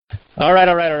All right,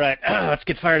 all right, all right. Let's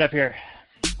get fired up here.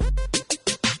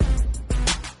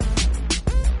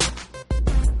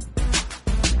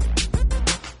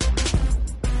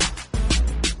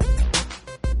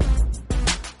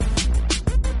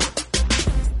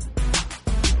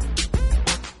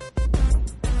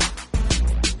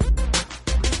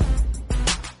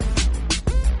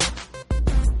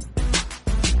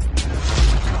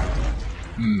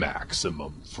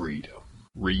 Maximum freedom.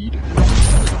 Read.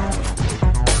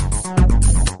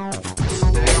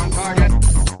 Stay on target.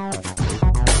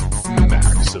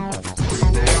 Maximum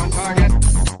freedom. Stay on target.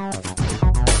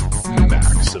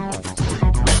 Maximum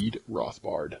freedom. Read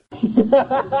Rothbard.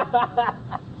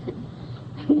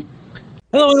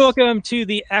 Hello and welcome to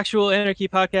the Actual Anarchy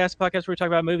podcast where we talk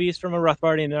about movies from a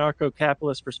Rothbardian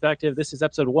anarcho-capitalist perspective. This is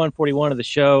episode 141 of the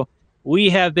show. We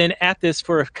have been at this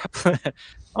for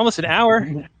almost an hour,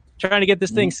 trying to get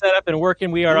this thing set up and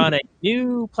working. We are on a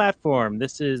new platform.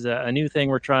 This is a new thing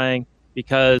we're trying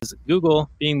because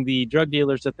Google, being the drug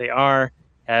dealers that they are,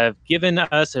 have given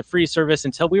us a free service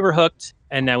until we were hooked,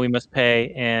 and now we must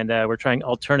pay. And we're trying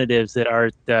alternatives that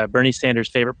are Bernie Sanders'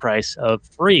 favorite price of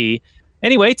free.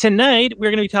 Anyway, tonight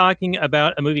we're going to be talking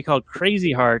about a movie called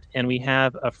Crazy Heart, and we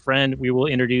have a friend we will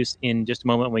introduce in just a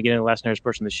moment when we get into the last night's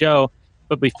portion of the show.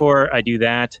 But before I do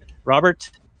that,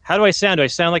 Robert, how do I sound? Do I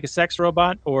sound like a sex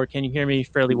robot, or can you hear me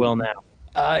fairly well now?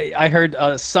 I heard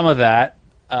some of that.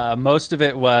 Most of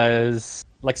it was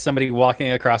like somebody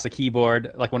walking across a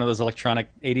keyboard, like one of those electronic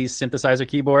 80s synthesizer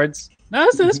keyboards. No,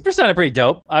 this sounded pretty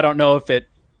dope. I don't know if it,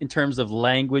 in terms of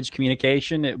language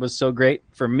communication, it was so great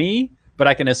for me, but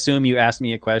I can assume you asked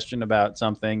me a question about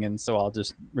something, and so I'll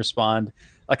just respond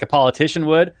like a politician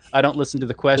would. I don't listen to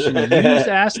the question you just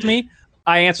asked me.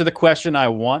 I answer the question I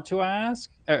want to ask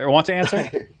or want to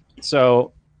answer.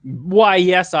 So, why,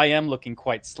 yes, I am looking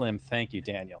quite slim. Thank you,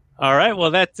 Daniel. All right. Well,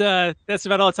 that's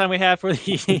about all the time we have for the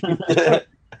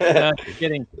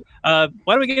kidding. Why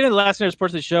don't we get into the last night's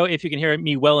portion of the show? If you can hear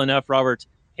me well enough, Robert,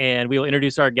 and we will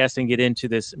introduce our guest and get into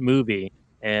this movie.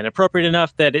 And appropriate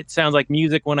enough that it sounds like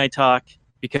music when I talk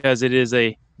because it is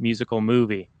a musical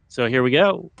movie. So here we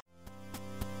go.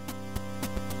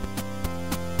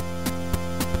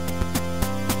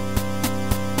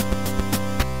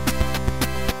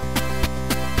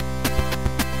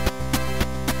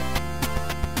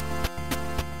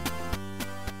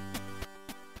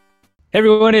 Hey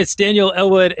everyone, it's Daniel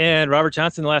Elwood and Robert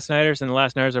Johnson, the Last Nighters, and the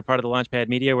Last Nighters are part of the Launchpad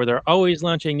Media, where they're always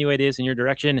launching new ideas in your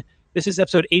direction. This is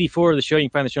episode 84 of the show. You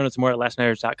can find the show notes more at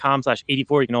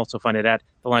lastnighters.com/84. You can also find it at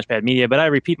the Launchpad Media, but I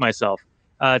repeat myself.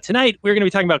 Tonight, we're going to be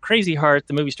talking about Crazy Heart,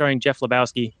 the movie starring Jeff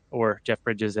Lebowski, or Jeff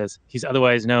Bridges as he's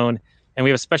otherwise known. And we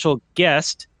have a special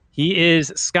guest. He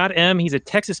is Scott M. He's a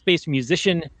Texas-based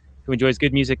musician who enjoys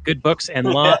good music, good books, and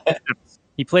law.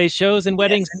 He plays shows and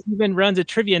weddings and even runs a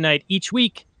trivia night each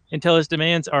week until his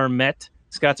demands are met.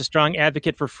 Scott's a strong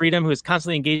advocate for freedom who is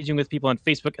constantly engaging with people on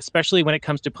Facebook, especially when it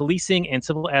comes to policing and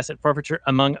civil asset forfeiture,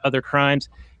 among other crimes.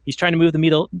 He's trying to move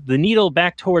the needle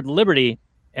back toward liberty,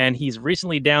 and he's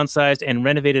recently downsized and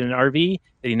renovated an RV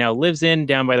that he now lives in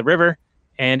down by the river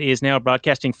and is now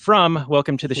broadcasting from.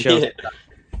 Welcome to the show.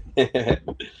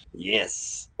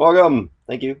 Yes. Welcome.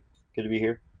 Thank you. Good to be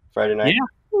here. Friday night.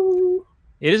 Yeah.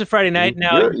 It is a Friday night.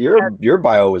 Now, your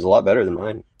bio was a lot better than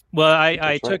mine. Well,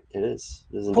 I took... Right. It is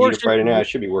indeed a Friday night. I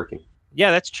should be working.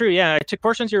 Yeah, that's true. Yeah, I took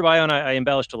portions of your bio and I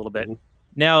embellished a little bit.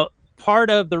 Now, part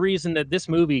of the reason that this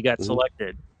movie got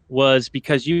selected was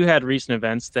because you had recent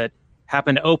events that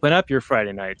happened to open up your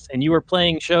Friday nights, and you were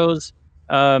playing shows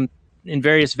in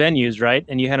various venues, right?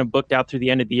 And you had them booked out through the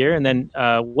end of the year. And then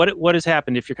what has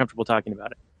happened, if you're comfortable talking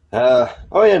about it?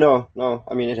 Oh yeah, no.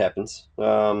 I mean, it happens.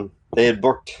 They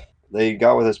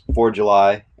got with us before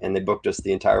July, and they booked us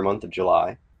the entire month of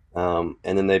July. And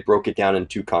then they broke it down in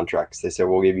 2 contracts. They said,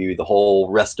 we'll give you the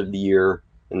whole rest of the year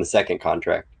in the second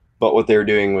contract. But what they were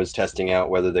doing was testing out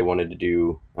whether they wanted to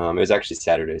do, it was actually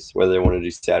Saturdays, whether they wanted to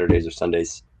do Saturdays or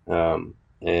Sundays. And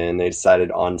they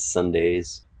decided on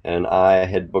Sundays. And I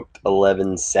had booked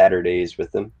 11 Saturdays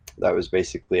with them. That was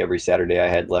basically every Saturday I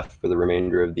had left for the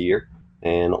remainder of the year,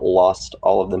 and lost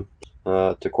all of them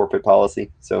to corporate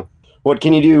policy. So what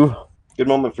can you do? Good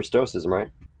moment for stoicism, right?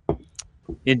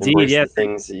 Indeed, yes. The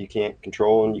things that you can't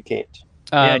control and you can't.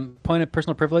 Point of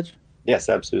personal privilege? Yes,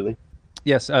 absolutely.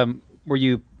 Yes. Were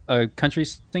you a country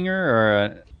singer or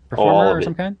a performer or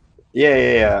some kind?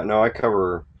 Yeah. No, I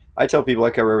tell people I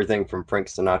cover everything from Frank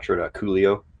Sinatra to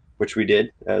Coolio, which we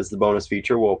did as the bonus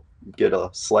feature. We'll get a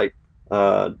slight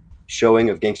showing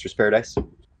of Gangster's Paradise.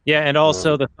 Yeah, and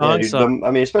also the thong song.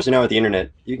 I mean, especially now with the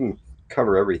internet, you can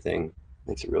cover everything.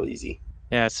 Makes it real easy.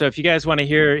 Yeah, so if you guys want to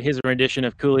hear his rendition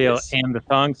of Coolio Yes. and the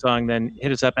Thong Song, then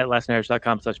hit us up at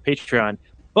lastnighters.com/Patreon.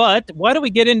 But why don't we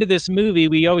get into this movie?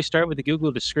 We always start with the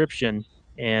Google description,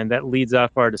 and that leads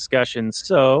off our discussion.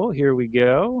 So here we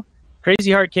go.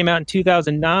 Crazy Heart came out in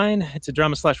 2009. It's a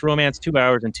drama/romance, 2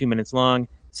 hours and 2 minutes long.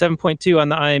 7.2 on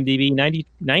the IMDb,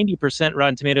 90%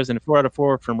 Rotten Tomatoes, and a 4 out of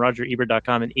 4 from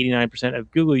RogerEbert.com, and 89% of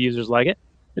Google users like it.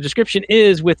 The description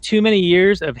is, with too many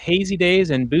years of hazy days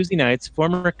and boozy nights,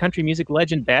 former country music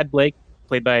legend Bad Blake,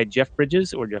 played by Jeff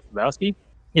Bridges or Jeff Lebowski,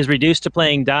 is reduced to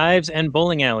playing dives and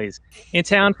bowling alleys. In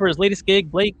town for his latest gig,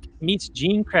 Blake meets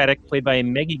Gene Craddock, played by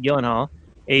Maggie Gyllenhaal,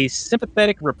 a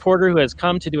sympathetic reporter who has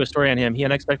come to do a story on him. He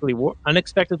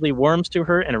unexpectedly warms to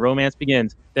her, and a romance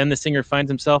begins. Then the singer finds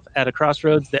himself at a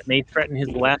crossroads that may threaten his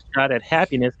last shot at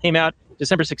happiness. Came out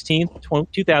December 16th,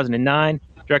 2009.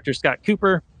 Director Scott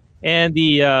Cooper. And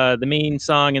the main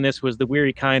song in this was The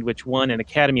Weary Kind, which won an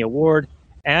Academy Award,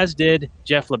 as did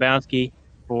Jeff Lebowski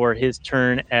for his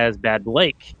turn as Bad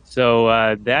Blake. So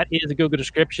that is a Google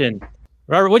description.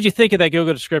 Robert, what did you think of that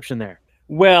Google description there?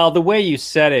 Well, the way you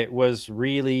said it was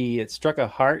really, it struck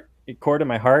a chord in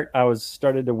my heart. I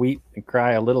started to weep and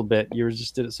cry a little bit. You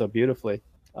just did it so beautifully.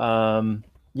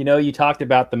 You talked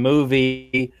about the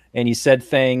movie and you said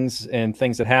things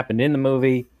that happened in the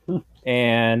movie.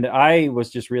 And I was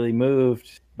just really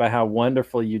moved by how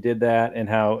wonderful you did that and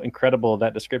how incredible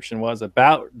that description was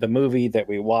about the movie that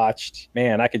we watched.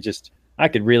 Man, I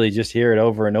could really just hear it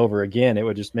over and over again. It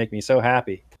would just make me so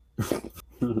happy. It's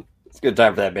a good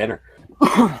time for that banner.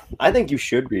 I think you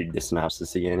should read the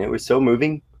synopsis again. It was so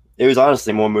moving. It was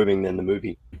honestly more moving than the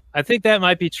movie. I think that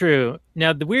might be true.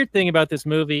 Now, the weird thing about this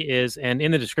movie is, and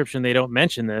in the description they don't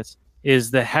mention this,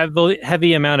 is the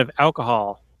heavy amount of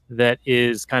alcohol that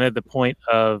is kind of the point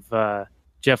of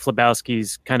Jeff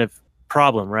Lebowski's kind of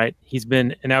problem, right? He's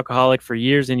been an alcoholic for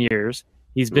years and years.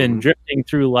 He's been drifting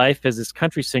through life as this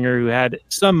country singer who had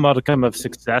some modicum of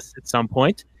success at some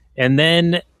point. And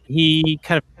then he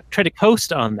kind of tried to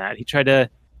coast on that. He tried to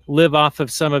live off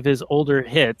of some of his older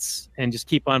hits and just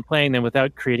keep on playing them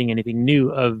without creating anything new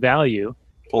of value.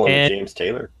 Pulling And- James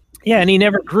Taylor. Yeah, and he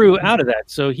never grew out of that.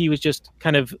 So he was just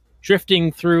kind of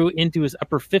drifting through into his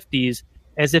upper 50s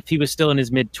as if he was still in his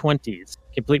mid-20s,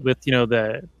 complete with,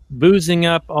 the boozing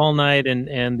up all night and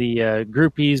the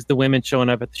groupies, the women showing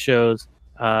up at the shows.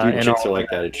 Dude, and chicks all are like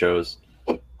that at shows.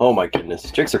 Oh my goodness.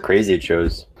 Chicks are crazy at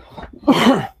shows.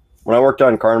 When I worked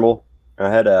on Carnival, I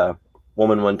had a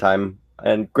woman one time,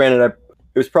 and granted,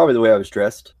 it was probably the way I was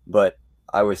dressed, but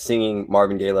I was singing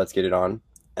Marvin Gaye, Let's Get It On,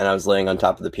 and I was laying on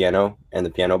top of the piano and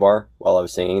the piano bar while I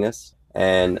was singing this.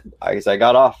 And I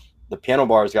got off. The piano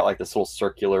bar's got like this little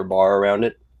circular bar around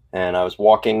it, and I was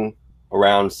walking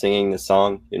around singing this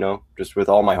song, just with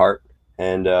all my heart.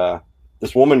 And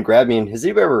this woman grabbed me, and have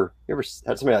you ever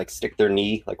had somebody like stick their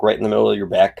knee like right in the middle of your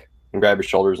back and grab your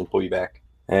shoulders and pull you back?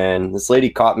 And this lady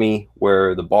caught me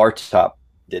where the bar top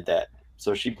did that,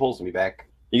 so she pulls me back.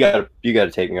 You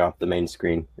gotta take me off the main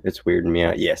screen. It's weirding me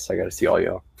out. Yes, I gotta see all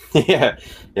y'all.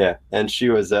 yeah. And she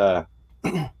was I'll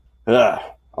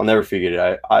never forget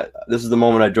it. This is the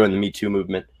moment I joined the Me Too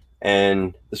movement,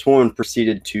 and this woman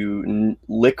proceeded to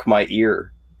lick my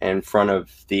ear in front of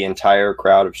the entire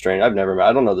crowd of strangers.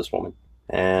 I don't know this woman.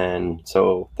 And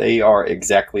so they are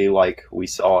exactly like we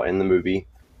saw in the movie.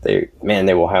 They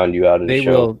will hound you out of the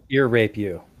show. They will ear rape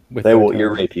you. They will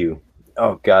ear rape you.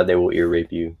 Oh God, they will ear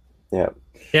rape you. Yeah.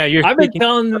 Yeah, I've been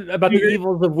telling about the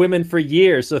evils of women for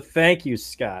years, so thank you,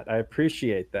 Scott. I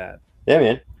appreciate that. Yeah,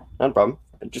 man. Not a problem.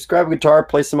 Just grab a guitar,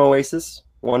 play some Oasis,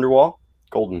 Wonderwall,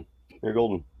 golden. You're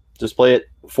golden. Just play it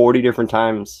 40 different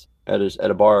times at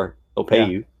a bar. They'll pay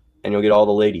you, and you'll get all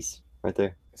the ladies right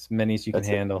there. As many as you can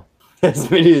handle.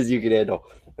 As many as you can handle.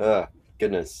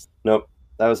 Goodness. Nope.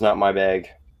 That was not my bag.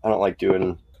 I don't like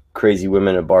doing crazy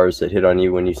women at bars that hit on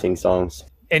you when you sing songs.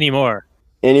 anymore.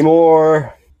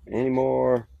 Anymore.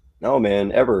 No,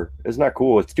 man, ever. It's not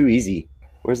cool. It's too easy.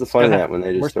 Where's the fun in that when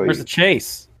they just throw Where's you? the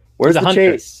chase? Where's the the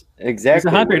hunter. chase? Exactly.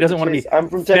 He's a hunter. He Where's doesn't the want to chase? be I'm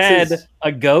from fed Texas.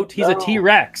 a goat. He's No. a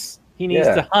T-Rex. He needs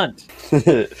Yeah. to hunt.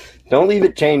 Don't leave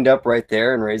it chained up right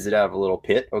there and raise it out of a little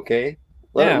pit, okay?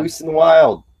 Let Yeah. it loose in the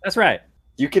wild. That's right.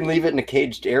 You can leave it in a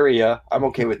caged area. I'm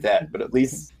okay with that, but at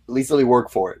least let work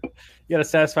for it. You got to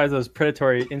satisfy those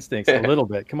predatory instincts a little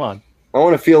bit. Come on. I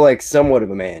want to feel like somewhat of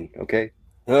a man, okay?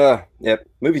 Yep.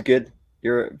 Movie's good.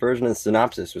 Your version of the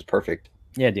synopsis was perfect.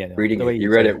 Yeah, Daniel. Reading the way it.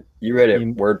 You read said it. You read it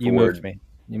word for you word. moved me.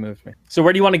 You moved me. So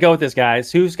where do you want to go with this,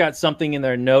 guys? Who's got something in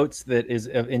their notes that is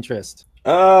of interest?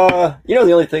 The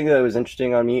only thing that was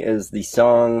interesting on me is the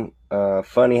song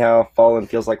Funny How Falling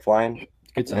Feels Like Flying.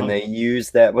 Good song. And they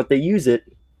use that, but they use it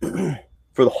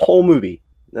for the whole movie.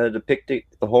 depicting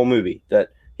the whole movie that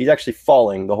he's actually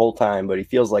falling the whole time, but he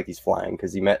feels like he's flying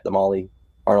because he met the Molly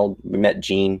Arnold, we met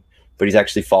Gene, but he's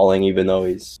actually falling even though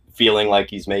he's feeling like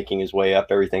he's making his way up.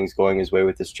 Everything's going his way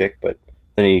with this chick, but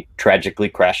then he tragically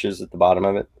crashes at the bottom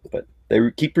of it. But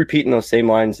they keep repeating those same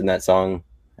lines in that song,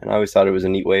 and I always thought it was a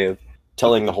neat way of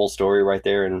telling the whole story right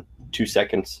there in 2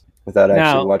 seconds without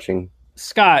actually watching.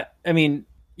 Scott, I mean,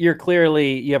 you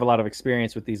have a lot of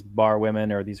experience with these bar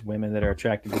women or these women that are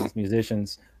attracted to these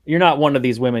musicians. You're not one of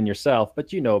these women yourself,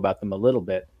 but you know about them a little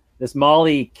bit. This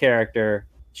Molly character,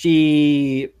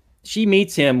 she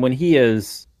meets him when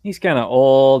he's kind of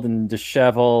old and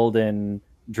disheveled and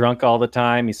drunk all the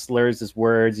time. He slurs his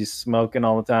words. He's smoking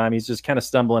all the time. He's just kind of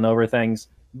stumbling over things,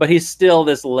 but he's still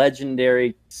this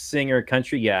legendary singer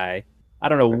country guy. I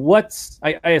don't know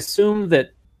I assume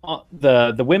that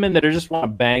the women that are just want to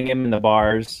bang him in the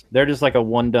bars, they're just like a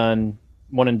one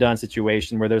and done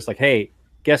situation where there's like, hey,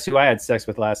 guess who I had sex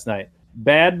with last night?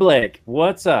 Bad Blake,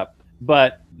 what's up?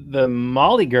 But the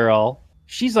Molly girl,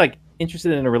 she's like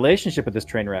interested in a relationship with this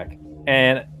train wreck.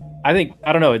 And I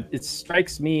don't know, it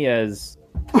strikes me as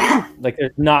like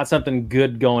there's not something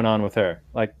good going on with her.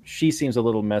 Like she seems a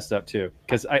little messed up too.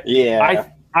 Because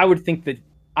I would think that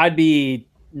I'd be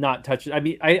not touching.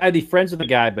 I'd be friends with the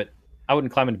guy, but I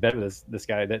wouldn't climb into bed with this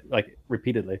guy that like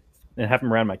repeatedly and have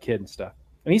him around my kid and stuff.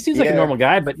 I mean, he seems like a normal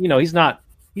guy, but he's not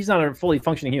a fully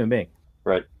functioning human being.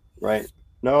 Right.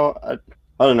 No, I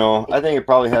don't know. I think it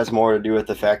probably has more to do with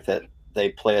the fact that they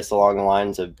play us along the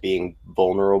lines of being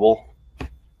vulnerable.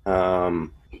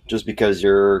 Just because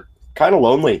you're kind of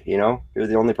lonely, you're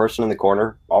the only person in the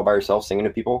corner all by yourself singing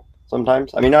to people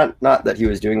sometimes. I mean, not that he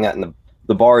was doing that in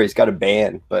the bar. He's got a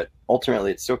band, but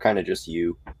ultimately it's still kind of just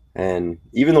you. And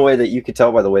even the way that you could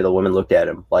tell by the way the woman looked at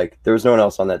him, like there was no one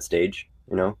else on that stage,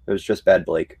 it was just Bad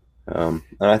Blake. And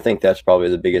I think that's probably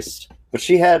the biggest, but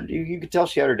you could tell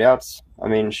she had her doubts. I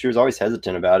mean, she was always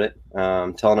hesitant about it,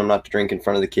 telling him not to drink in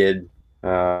front of the kid.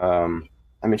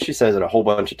 I mean, she says it a whole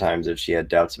bunch of times that she had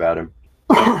doubts about him,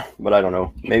 but I don't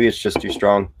know. Maybe it's just too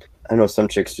strong. I know some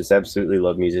chicks just absolutely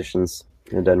love musicians.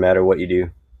 It doesn't matter what you do.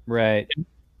 Right.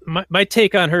 My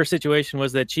take on her situation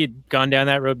was that she'd gone down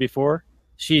that road before.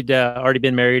 She'd already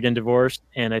been married and divorced,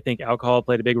 and I think alcohol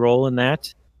played a big role in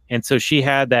that. And so she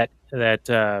had that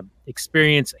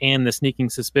experience and the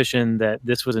sneaking suspicion that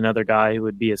this was another guy who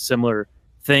would be a similar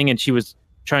thing, and she was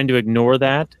trying to ignore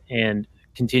that and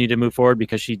continue to move forward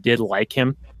because she did like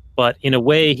him. But in a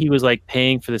way, he was like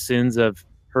paying for the sins of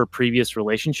her previous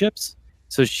relationships.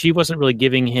 So she wasn't really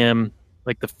giving him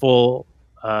like the full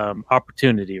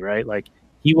opportunity, right? Like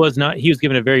he was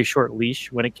given a very short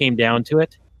leash when it came down to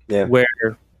it. Yeah.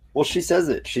 Well, she says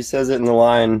it. She says it in the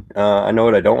line, I know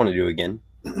what I don't want to do again.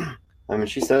 I mean,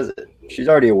 she says it. She's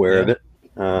already aware of it.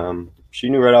 She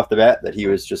knew right off the bat that he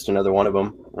was just another one of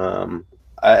them.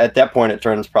 At that point, it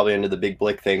turns probably into the Big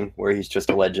Blick thing where he's just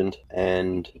a legend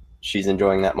and she's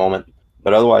enjoying that moment.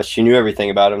 But otherwise, she knew everything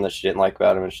about him that she didn't like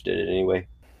about him and she did it anyway.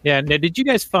 Yeah. Now, did you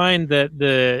guys find that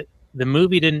the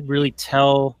movie didn't really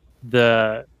tell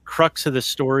the crux of the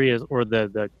story or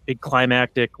the big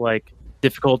climactic, like,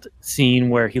 difficult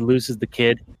scene where he loses the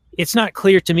kid? It's not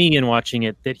clear to me in watching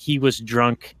it that he was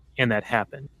drunk and that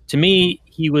happened. To me,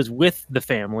 he was with the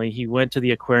family. He went to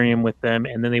the aquarium with them,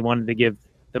 and then they wanted to give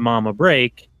the mom a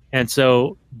break. And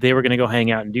so they were going to go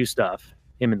hang out and do stuff,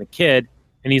 him and the kid.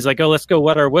 And he's like, oh, let's go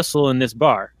wet our whistle in this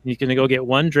bar. And he's going to go get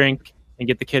one drink and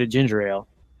get the kid a ginger ale.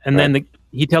 And then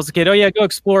he tells the kid, oh, yeah, go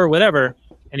explore, whatever.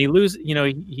 And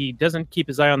he doesn't keep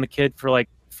his eye on the kid for like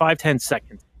 5-10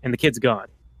 seconds, and the kid's gone.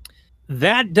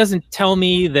 That doesn't tell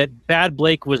me that Bad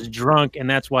Blake was drunk and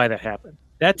that's why that happened.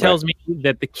 That tells me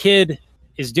that the kid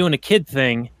is doing a kid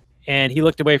thing and he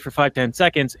looked away for 5-10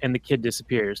 seconds and the kid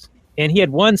disappears. And he had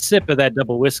one sip of that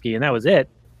double whiskey and that was it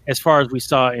as far as we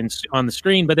saw on the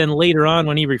screen. But then later on,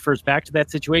 when he refers back to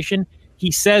that situation,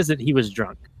 he says that he was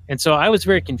drunk. And so I was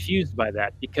very confused by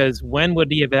that because when would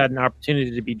he have had an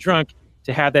opportunity to be drunk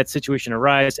to have that situation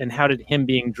arise? And how did him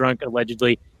being drunk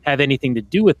allegedly have anything to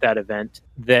do with that event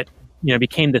that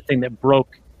became the thing that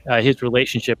broke his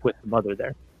relationship with the mother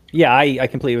there? Yeah, I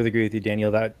completely agree with you,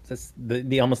 Daniel. That's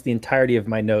the almost the entirety of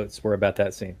my notes were about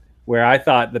that scene, where I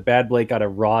thought the Bad Blake got a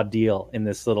raw deal in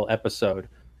this little episode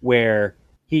where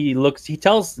he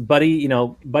tells Buddy,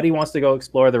 Buddy wants to go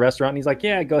explore the restaurant, and he's like,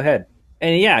 yeah, go ahead.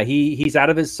 And yeah, he's out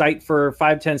of his sight for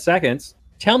 5-10 seconds.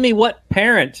 Tell me what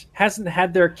parent hasn't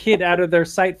had their kid out of their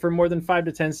sight for more than 5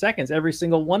 to 10 seconds, every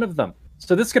single one of them.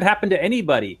 So this could happen to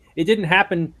anybody. It didn't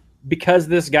happen because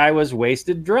this guy was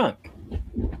wasted drunk.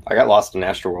 I got lost in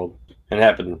Astroworld. It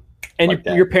happened. And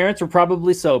your parents were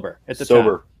probably sober at the time.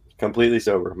 Sober. Completely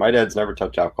sober. My dad's never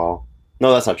touched alcohol.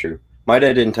 No, that's not true. My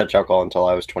dad didn't touch alcohol until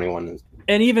I was 21.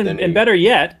 And even Then and he- better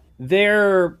yet,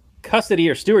 their custody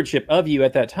or stewardship of you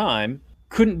at that time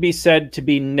couldn't be said to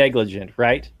be negligent,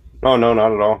 right? Oh no,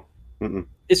 not at all. Mm-mm.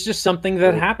 It's just something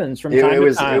that happens from It, time it to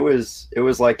was time. it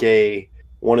was like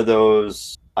one of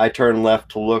those. I turn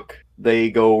left to look, they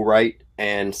go right,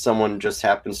 and someone just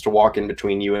happens to walk in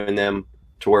between you and them,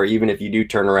 to where even if you do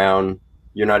turn around,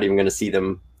 you're not even going to see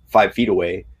them 5 feet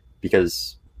away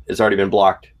because it's already been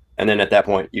blocked. And then at that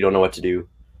point, you don't know what to do.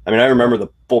 I mean, I remember the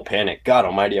full panic. God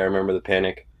Almighty, I remember the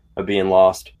panic of being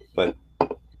lost. But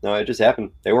no, it just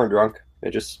happened. They weren't drunk.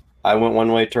 I went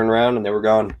one way, turned around, and they were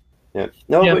gone. Yeah.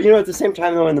 No, Yeah. but at the same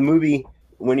time, though, in the movie,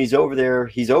 when he's over there.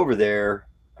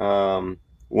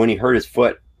 When he hurt his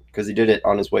foot, because he did it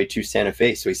on his way to Santa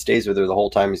Fe, so he stays with her the whole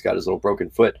time. He's got his little broken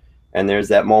foot, and there's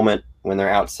that moment when they're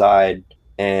outside,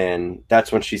 and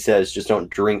that's when she says, "Just don't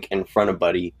drink in front of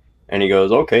Buddy," and he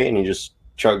goes, "Okay," and he just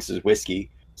chugs his whiskey.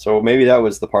 So maybe that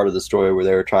was the part of the story where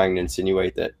they were trying to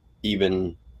insinuate that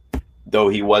even though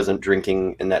he wasn't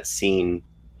drinking in that scene,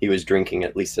 he was drinking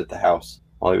at least at the house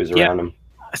while he was Yeah. around him.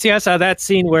 See, I saw that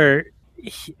scene where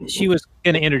she was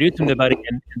going to introduce him to Buddy,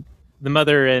 and the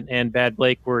mother and Bad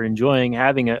Blake were enjoying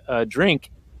having a drink,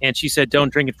 and she said,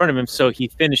 "Don't drink in front of him," so he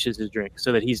finishes his drink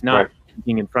so that he's not Right.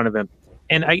 drinking in front of him.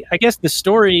 And I guess the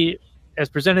story, as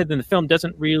presented in the film,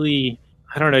 doesn't really,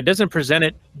 I don't know, it doesn't present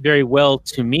it very well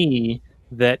to me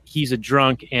that he's a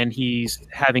drunk and he's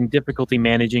having difficulty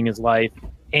managing his life,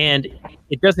 and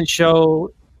it doesn't show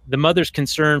the mother's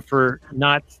concern for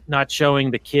not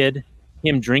showing the kid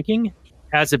him drinking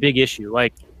as a big issue.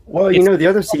 Like, Well, It's- the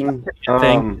other scene,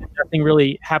 thing. Nothing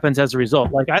really happens as a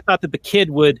result. Like, I thought that the kid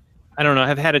would, I don't know,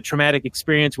 have had a traumatic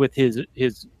experience with his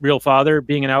real father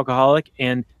being an alcoholic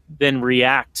and then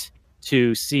react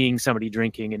to seeing somebody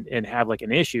drinking and have like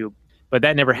an issue, but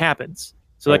that never happens.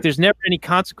 So like, Right. there's never any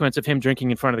consequence of him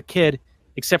drinking in front of the kid,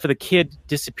 except for the kid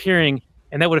disappearing,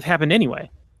 and that would have happened anyway.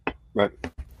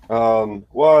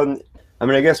 well, I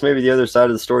mean, I guess maybe the other side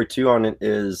of the story too on it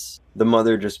is the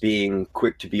mother just being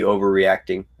quick to be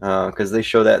overreacting, because they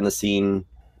show that in the scene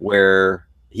where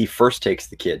he first takes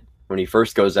the kid when he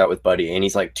first goes out with Buddy, and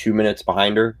he's like 2 minutes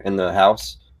behind her in the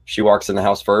house. She walks in the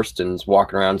house first and is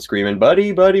walking around screaming,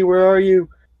 "Buddy, Buddy, where are you?"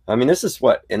 I mean, this is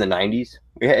what, in the 90s?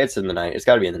 Yeah, it's in the 90s. It's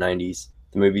got to be in the 90s.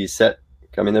 The movie is set.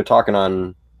 I mean, they're talking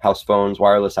on house phones,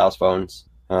 wireless house phones.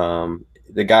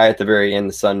 The guy at the very end,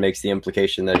 the son, makes the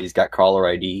implication that he's got caller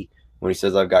ID when he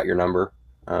says, "I've got your number."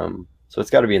 So it's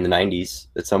got to be in the 90s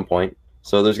at some point.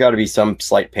 So there's got to be some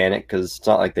slight panic, because it's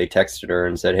not like they texted her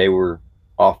and said, "Hey, we're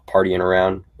off partying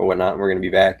around or whatnot, and we're going to be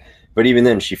back." But even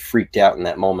then, she freaked out in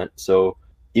that moment. So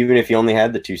even if he only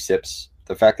had the 2 sips,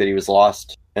 the fact that he was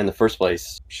lost in the first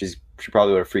place, she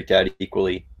probably would have freaked out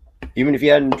equally. Even if he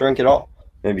hadn't drunk at all,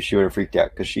 maybe she would have freaked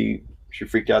out, because she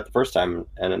freaked out the first time,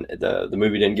 and the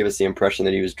movie didn't give us the impression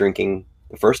that he was drinking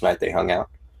the first night they hung out.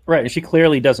 Right, and she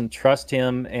clearly doesn't trust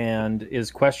him and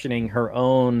is questioning her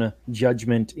own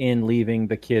judgment in leaving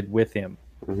the kid with him.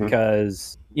 Mhm.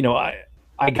 Because,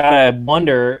 I gotta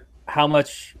wonder how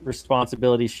much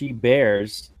responsibility she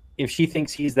bears if she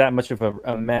thinks he's that much of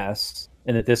a mess,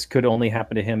 and that this could only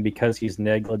happen to him because he's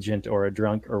negligent or a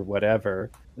drunk or whatever.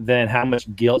 Then how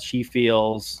much guilt she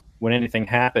feels when anything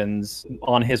happens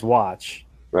on his watch.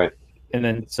 Right. And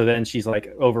then she's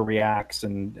like overreacts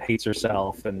and hates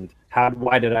herself, and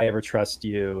why did I ever trust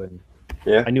you? And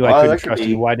Yeah, I knew Well, I couldn't that could trust be-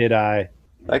 you. Why did I?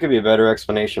 That could be a better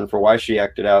explanation for why she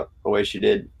acted out the way she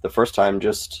did the first time,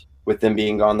 just with them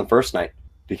being gone the first night,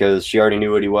 because she already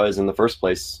knew what he was in the first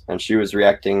place, and she was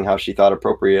reacting how she thought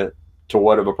appropriate to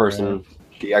what of a person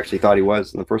she actually thought he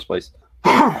was in the first place.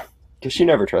 Because she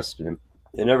never trusted him.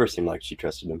 It never seemed like she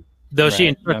trusted him. Though she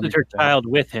Right. entrusted her child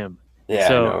with him. Yeah,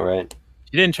 So- I know, right?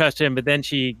 She didn't trust him, but then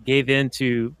she gave in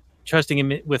to trusting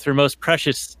him with her most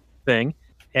precious thing,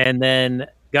 and then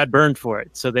got burned for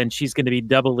it. So then she's going to be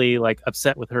doubly like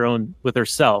upset with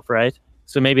herself, right?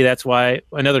 So maybe that's why,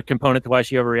 another component to why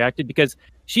she overreacted, because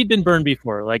she'd been burned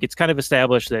before. Like, it's kind of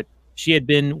established that she had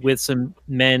been with some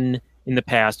men in the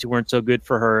past who weren't so good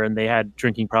for her, and they had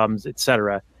drinking problems,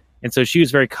 etc. And so she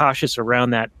was very cautious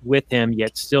around that with him,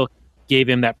 yet still gave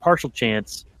him that partial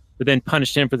chance, but then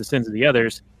punished him for the sins of the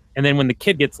others. And then when the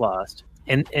kid gets lost,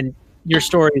 and your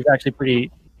story is actually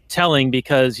pretty telling,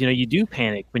 because you do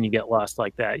panic when you get lost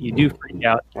like that. You do freak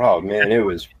out. Oh man,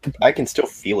 I can still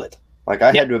feel it. Like,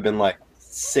 I had to have been like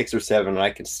 6 or 7, and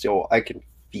I can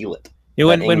feel it.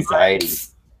 When That anxiety.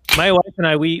 my wife and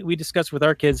I, we discussed with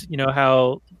our kids,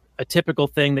 how a typical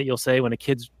thing that you'll say when a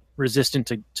kid's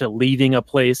resistant to leaving a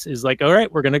place is like, "All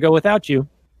right, we're going to go without you."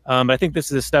 I think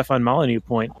this is a Stefan Molyneux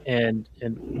point, and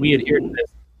we adhere to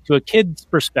this. To a kid's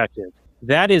perspective,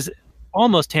 that is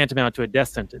almost tantamount to a death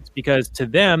sentence, because to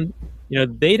them,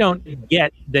 they don't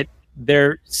get that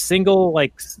their single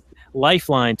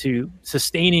lifeline to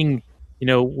sustaining,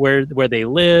 where they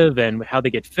live and how they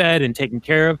get fed and taken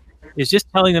care of is just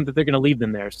telling them that they're going to leave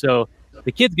them there. So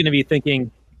the kid's going to be thinking,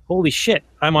 holy shit,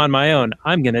 I'm on my own.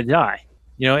 I'm going to die.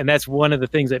 And that's one of the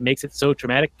things that makes it so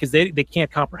traumatic, because they can't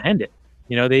comprehend it.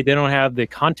 They don't have the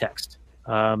context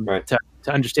to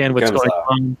understand what's going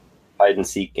on. Hide and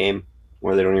seek game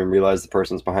where they don't even realize the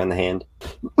person's behind the hand.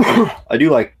 I do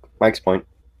like Mike's point.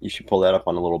 You should pull that up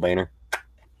on a little banner.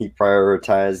 He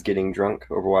prioritized getting drunk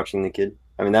over watching the kid.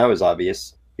 I mean, that was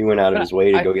obvious. He went out of his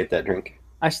way to go get that drink.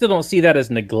 I still don't see that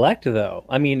as neglect, though.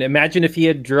 I mean, imagine if he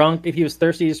was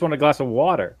thirsty, he just wanted a glass of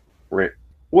water. Right.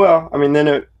 Well, I mean, then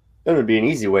it would be an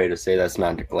easy way to say that's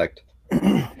not neglect.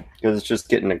 Because it's just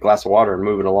getting a glass of water and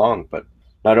moving along. But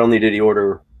not only did he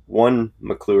order one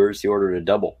McClure's, he ordered a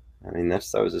double. I mean, that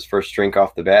was his first drink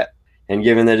off the bat. And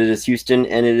given that it is Houston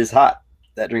and it is hot,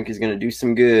 that drink is going to do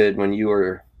some good when you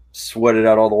are sweated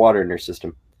out all the water in your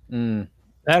system.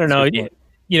 I don't know.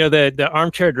 The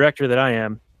armchair director that I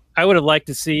am, I would have liked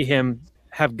to see him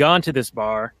have gone to this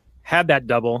bar, had that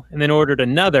double, and then ordered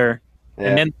another,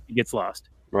 and then he gets lost.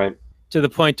 Right. To the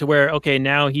point to where, okay,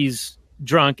 now he's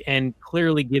drunk and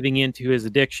clearly giving in to his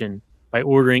addiction by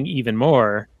ordering even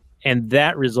more, and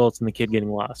that results in the kid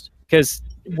getting lost. Because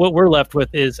what we're left with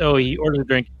is, he orders a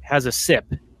drink, has a sip,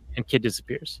 and kid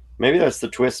disappears. Maybe that's the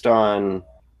twist on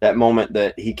that moment,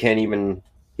 that he can't even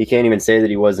say that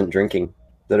he wasn't drinking,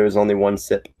 that it was only one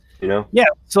sip. Yeah.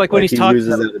 So when he's he talking,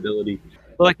 loses that ability.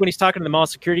 Well, when he's talking to the mall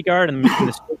security guard, and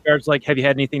the security guard's like, "Have you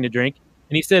had anything to drink?"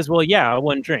 And he says, "Well, yeah, I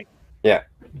wouldn't drink." Yeah.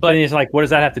 But he's like, "What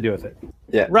does that have to do with it?"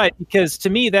 Yeah. Right. Because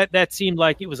to me, that seemed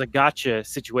like it was a gotcha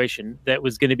situation. That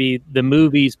was going to be the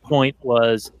movie's point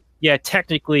was, yeah,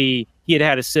 technically he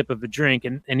had a sip of a drink,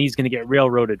 and he's going to get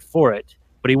railroaded for it,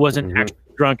 but he wasn't actually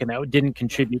drunk, and that didn't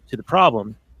contribute to the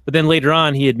problem. But then later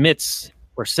on, he admits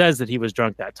or says that he was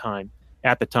drunk at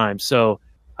the time. So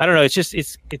I don't know.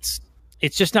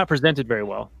 It's just not presented very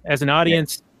well. As an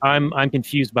audience, I'm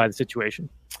confused by the situation.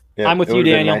 Yeah, I'm with you,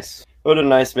 Daniel. Nice. It would have been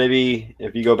nice maybe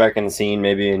if you go back in the scene,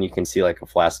 and you can see like a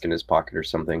flask in his pocket or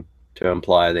something to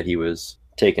imply that he was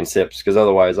taking sips. Because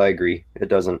otherwise, I agree, it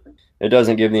doesn't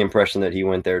give the impression that he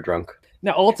went there drunk.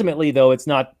 Now, ultimately, though, it's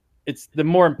not. It's the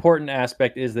more important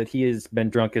aspect is that he has been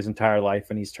drunk his entire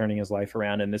life, and he's turning his life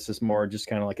around. And this is more just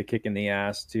kind of like a kick in the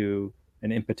ass to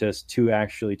an impetus to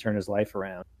actually turn his life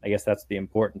around. I guess that's the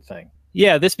important thing.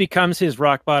 Yeah, this becomes his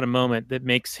rock bottom moment that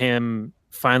makes him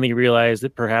finally realize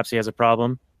that perhaps he has a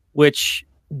problem, which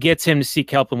gets him to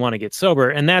seek help and want to get sober.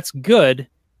 And that's good,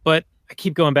 but I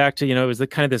keep going back to, it was the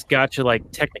kind of this gotcha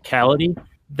technicality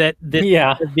that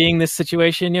being this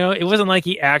situation, it wasn't like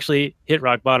he actually hit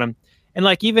rock bottom. And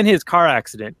even his car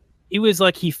accident, it was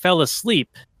like he fell asleep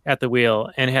at the wheel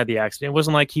and had the accident. It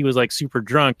wasn't like he was super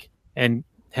drunk and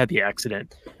had the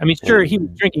accident. I mean, sure, he was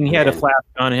drinking, he had a flask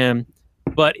on him,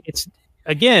 but it's,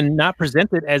 again, not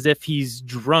presented as if he's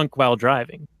drunk while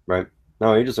driving. Right.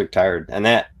 No, he just looked tired. And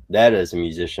that is a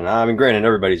musician. I mean, granted,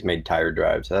 everybody's made tired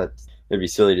drives. It'd be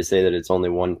silly to say that it's only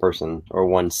one person or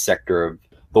one sector of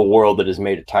the world that has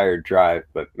made a tired drive.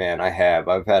 But man, I've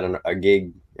had a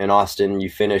gig in Austin. You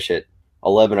finish at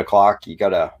 11 o'clock. You got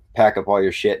to pack up all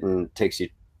your shit, and it takes you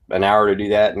an hour to do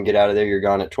that and get out of there. You're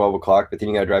gone at 12 o'clock, but then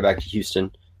you got to drive back to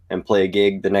Houston and play a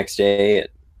gig the next day at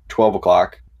 12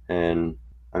 o'clock. And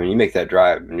I mean, you make that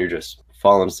drive and you're just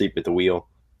falling asleep at the wheel.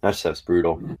 That stuff's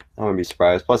brutal. I wouldn't be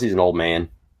surprised. Plus, he's an old man.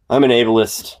 I'm an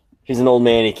ableist. He's an old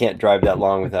man. He can't drive that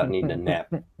long without needing a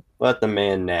nap. Let the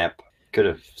man nap. Could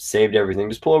have saved everything.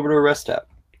 Just pull over to a rest stop.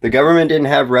 The government didn't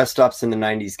have rest stops in the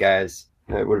 90s, guys.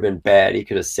 It would have been bad. He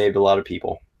could have saved a lot of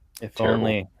people. If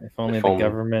only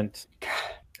government.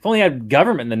 If only had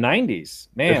government in the 90s,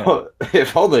 man.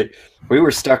 If only we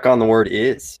were stuck on the word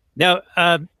 "is." Now,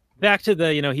 back to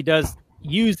the, he does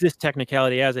use this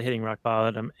technicality as a hitting rock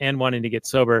bottom and wanting to get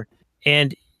sober,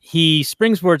 and he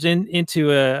springboards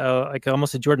into a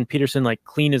almost a Jordan Peterson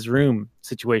clean his room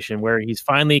situation where he's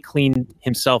finally cleaned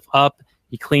himself up.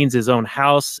 He cleans his own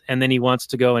house, and then he wants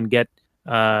to go and get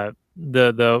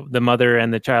the mother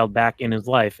and the child back in his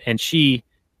life, and she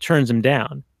turns him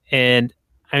down. And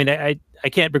I mean, I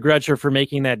can't begrudge her for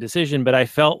making that decision, but I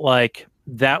felt like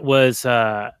that was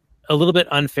a little bit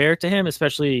unfair to him,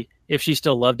 especially if she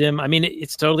still loved him. I mean,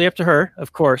 it's totally up to her,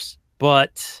 of course,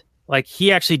 but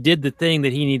he actually did the thing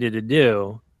that he needed to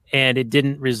do, and it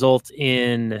didn't result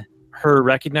in her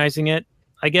recognizing it,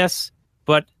 I guess.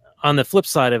 But on the flip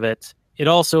side of it, it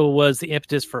also was the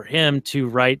impetus for him to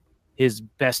write his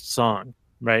best song,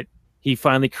 right? He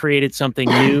finally created something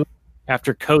new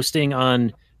after coasting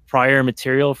on prior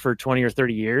material for 20 or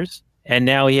 30 years. And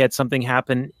now he had something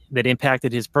happen that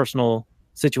impacted his personal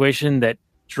situation that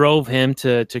drove him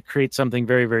to create something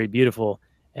very, very beautiful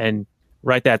and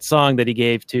write that song that he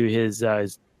gave to his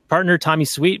partner, Tommy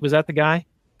Sweet. Was that the guy?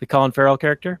 The Colin Farrell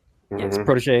character? His Mhm.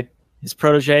 protege. His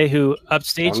protege who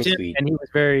upstaged Tommy him, Sweet. and he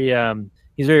was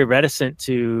he's very reticent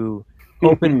to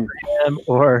open for him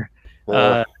or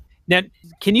now.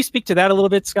 Can you speak to that a little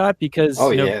bit, Scott? Because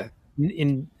Oh you know, yeah.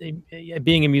 in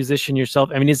being a musician yourself,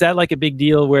 I mean, is that like a big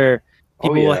deal where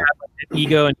people will yeah. have like an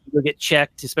ego and people get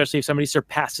checked, especially if somebody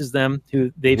surpasses them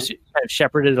who they've kind of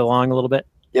shepherded along a little bit?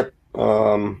 Yep.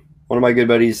 One of my good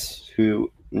buddies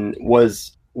who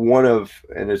was one of,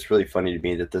 and it's really funny to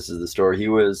me that this is the story. He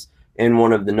was in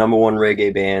one of the #1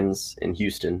 reggae bands in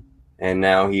Houston, and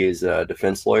now he is a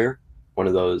defense lawyer. One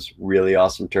of those really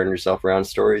awesome turn yourself around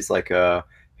stories, like a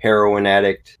heroin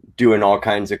addict doing all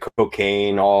kinds of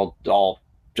cocaine, all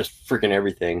just freaking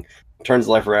everything. Turns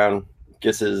life around,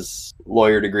 gets his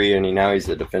lawyer degree, and now he's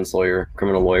a defense lawyer,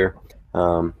 criminal lawyer.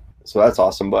 So that's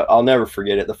awesome. But I'll never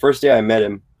forget it. The first day I met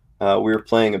him, we were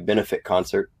playing a benefit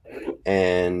concert,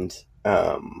 and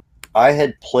I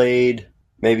had played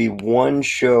maybe one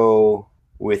show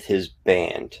with his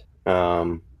band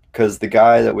because the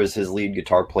guy that was his lead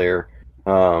guitar player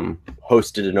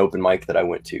hosted an open mic that I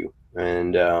went to,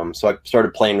 and so I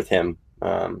started playing with him,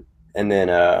 and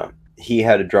then he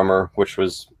had a drummer, which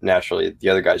was naturally the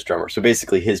other guy's drummer, so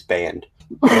basically his band.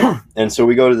 And so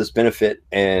we go to this benefit,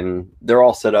 and they're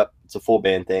all set up. It's a full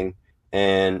band thing,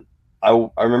 and I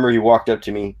remember he walked up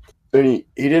to me, and he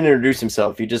didn't introduce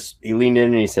himself. He leaned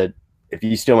in and he said, "If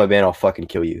you steal my band, I'll fucking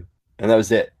kill you." And that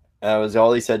was it. That was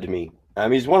all he said to me. I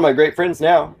mean, he's one of my great friends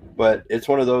now, but it's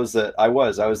one of those that I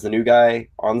was the new guy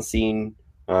on the scene.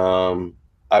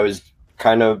 I was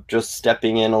kind of just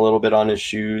stepping in a little bit on his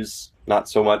shoes, not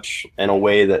so much in a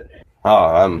way that, oh,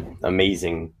 I'm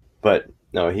amazing. But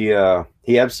no,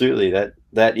 he absolutely,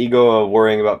 that ego of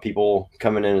worrying about people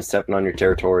coming in and stepping on your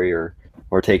territory or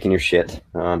taking your shit,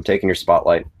 taking your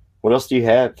spotlight. What else do you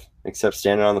have except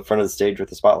standing on the front of the stage with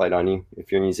the spotlight on you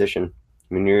if you're a musician?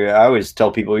 I mean, I always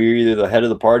tell people you're either the head of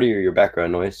the party or your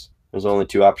background noise. There's only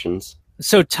two options.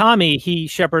 So Tommy, he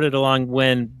shepherded along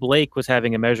when Blake was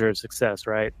having a measure of success,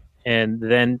 right? And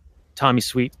then Tommy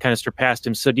Sweet kind of surpassed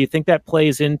him. So do you think that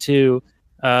plays into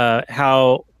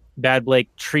how Bad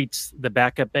Blake treats the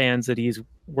backup bands that he's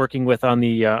working with on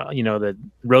the the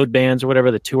road bands or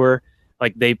whatever, the tour?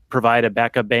 Like they provide a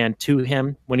backup band to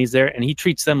him when he's there, and he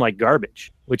treats them like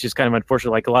garbage, which is kind of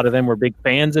unfortunate. Like a lot of them were big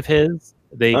fans of his.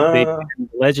 They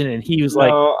legend, and he was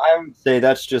like, I would say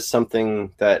that's just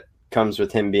something that comes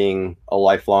with him being a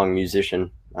lifelong musician,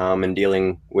 and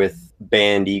dealing with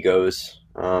band egos,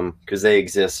 because they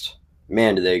exist.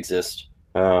 Man, do they exist.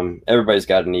 Everybody's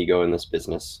got an ego in this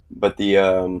business, but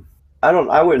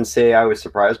I wouldn't say I was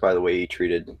surprised by the way he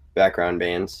treated background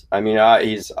bands. I mean,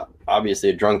 he's obviously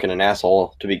a drunk and an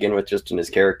asshole to begin with, just in his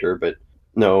character. But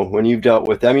no, when you've dealt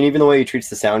with, I mean, even the way he treats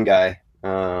the sound guy,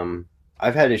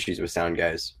 I've had issues with sound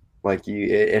guys. Like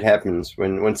it happens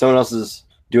when someone else is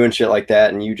doing shit like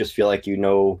that, and you just feel like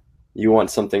you want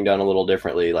something done a little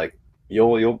differently. Like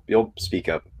you'll speak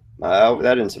up. That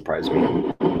didn't surprise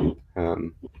me.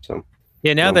 So.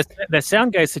 Yeah, now that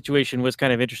sound guy situation was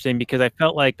kind of interesting because I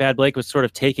felt like Bad Blake was sort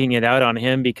of taking it out on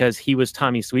him because he was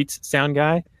Tommy Sweet's sound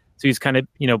guy. So he's kind of,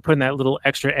 putting that little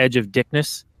extra edge of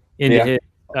dickness into his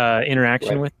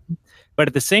interaction with him. But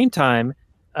at the same time,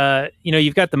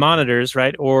 you've got the monitors,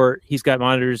 right? Or he's got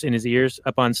monitors in his ears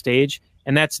up on stage.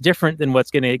 And that's different than what's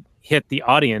going to hit the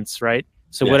audience, right?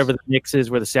 So whatever the mix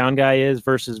is where the sound guy is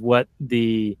versus what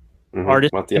the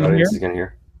artist what the audience is going to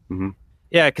hear. Mm-hmm.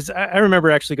 Yeah, because I remember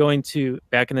actually going to,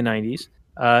 back in the 90s,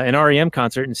 an REM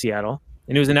concert in Seattle,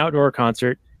 and it was an outdoor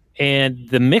concert, and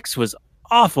the mix was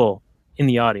awful in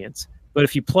the audience. But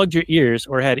if you plugged your ears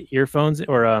or had earphones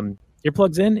or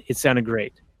earplugs in, it sounded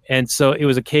great. And so it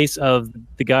was a case of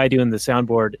the guy doing the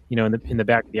soundboard, in the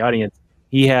back of the audience,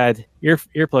 he had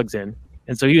earplugs in,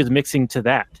 and so he was mixing to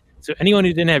that. So anyone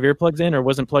who didn't have earplugs in or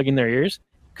wasn't plugging their ears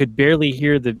could barely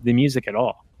hear the music at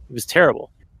all. It was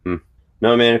terrible.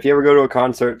 No, man, if you ever go to a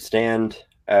concert, stand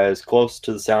as close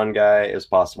to the sound guy as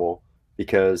possible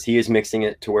because he is mixing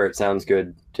it to where it sounds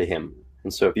good to him.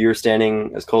 And so if you're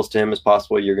standing as close to him as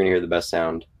possible, you're going to hear the best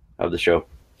sound of the show.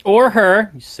 Or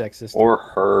her. You sexist. Or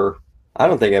her. I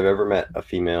don't think I've ever met a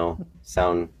female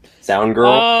sound girl.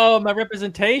 Oh, my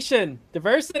representation.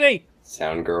 Diversity.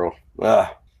 Sound girl. I'm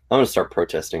going to start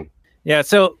protesting. Yeah,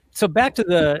 so back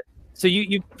to so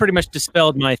you pretty much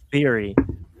dispelled my theory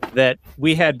that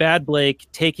we had Bad Blake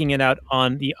taking it out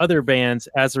on the other bands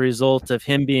as a result of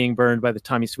him being burned by the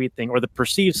Tommy Sweet thing or the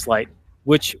perceived slight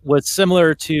which was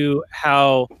similar to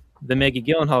how the Maggie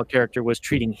Gyllenhaal character was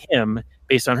treating him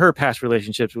based on her past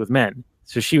relationships with men.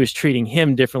 So she was treating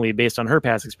him differently based on her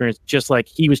past experience, just like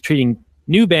he was treating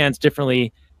new bands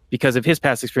differently because of his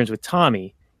past experience with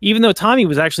Tommy, even though Tommy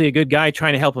was actually a good guy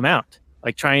trying to help him out,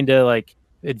 like trying to like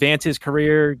advance his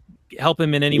career, help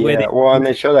him in any way. Well, and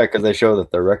they show that because they show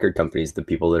that the record companies, the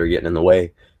people that are getting in the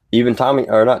way. Even Tommy,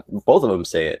 or not, both of them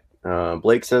say it.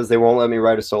 Blake says they won't let me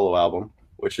write a solo album,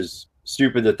 which is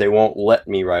stupid that they won't let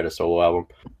me write a solo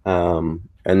album.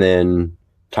 And then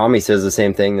Tommy says the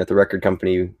same thing, that the record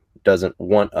company doesn't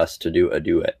want us to do a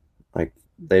duet. Like,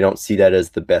 they don't see that as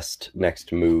the best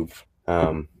next move,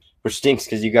 which stinks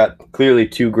because you got clearly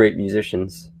two great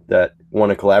musicians that want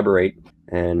to collaborate,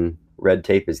 and red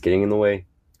tape is getting in the way.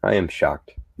 I am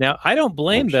shocked. Now, I don't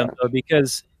blame them, though,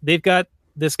 because they've got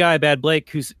this guy, Bad Blake,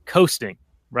 who's coasting,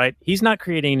 right? He's not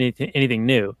creating anything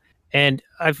new. And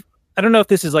I don't know if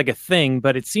this is like a thing,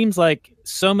 but it seems like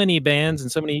so many bands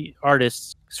and so many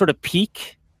artists sort of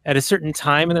peak at a certain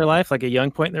time in their life, like a young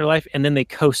point in their life, and then they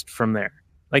coast from there.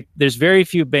 Like, there's very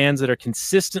few bands that are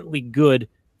consistently good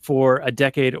for a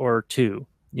decade or two,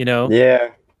 you know?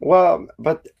 Yeah. Well,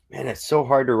 but man, it's so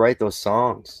hard to write those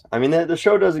songs. I mean, the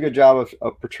show does a good job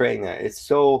of portraying that. It's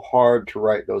so hard to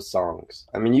write those songs.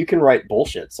 I mean, you can write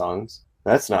bullshit songs.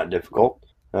 That's not difficult.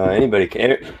 Anybody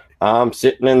can. I'm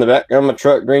sitting in the back of my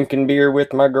truck drinking beer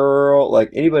with my girl.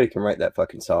 Like, anybody can write that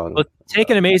fucking song. Well,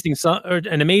 take an amazing song or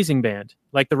an amazing band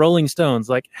like the Rolling Stones.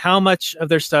 Like, how much of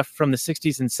their stuff from the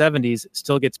 60s and 70s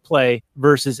still gets play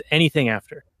versus anything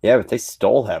after? Yeah, but they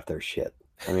stole half their shit.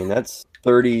 I mean, that's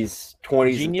 30s,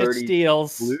 20s, Genius and 30s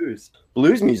steals.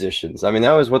 blues musicians. I mean,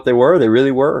 that was what they were. They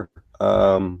really were.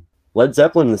 Led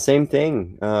Zeppelin, the same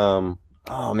thing.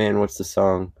 Oh man, what's the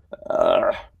song?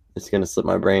 It's gonna slip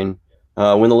my brain.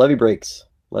 When the Levee Breaks.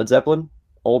 Led Zeppelin,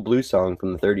 old blues song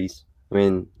from the 30s. I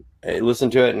mean, listen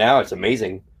to it now, it's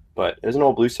amazing, but it's an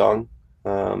old blues song.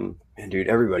 Man, dude,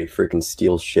 everybody freaking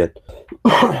steals shit.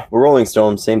 The Rolling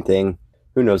Stones, same thing.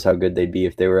 Who knows how good they'd be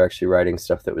if they were actually writing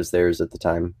stuff that was theirs at the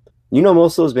time. You know,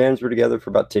 most of those bands were together for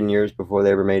about 10 years before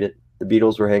they ever made it. The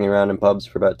Beatles were hanging around in pubs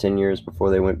for about 10 years before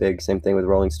they went big. Same thing with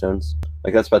Rolling Stones.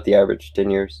 Like, that's about the average, 10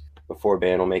 years before a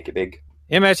band will make it big.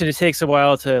 I imagine it takes a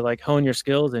while to like hone your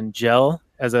skills and gel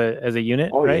as a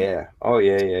unit. Oh, right? yeah. Oh,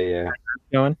 yeah.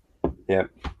 Going.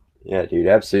 Yeah, dude,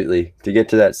 absolutely. To get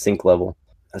to that sync level,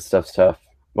 that stuff's tough.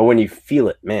 But when you feel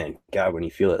it, man, God, when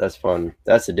you feel it, that's fun.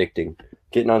 That's addicting.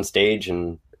 Getting on stage,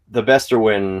 and the best are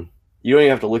when you don't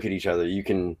even have to look at each other. You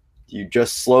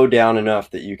just slow down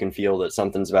enough that you can feel that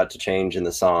something's about to change in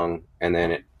the song, and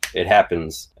then it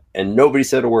happens. And nobody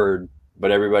said a word,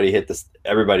 but everybody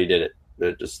did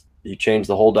it. You changed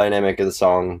the whole dynamic of the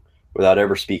song without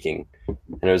ever speaking.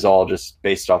 And it was all just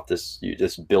based off this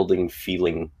building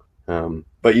feeling.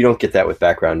 But you don't get that with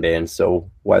background bands,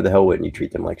 so why the hell wouldn't you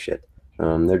treat them like shit?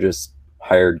 They're just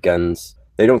hired guns.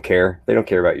 They don't care. They don't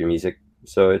care about your music.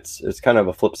 So it's kind of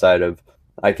a flip side of,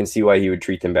 I can see why he would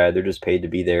treat them bad. They're just paid to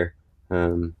be there.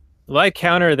 Well, I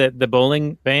counter that the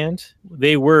bowling band,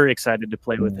 they were excited to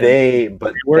play with him.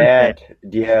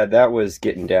 That was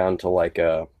getting down to like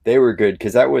they were good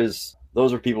because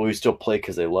those are people who still play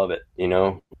because they love it. You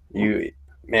know,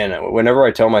 whenever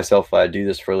I tell myself I do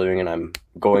this for a living and I'm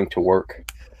going to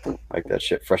work, like, that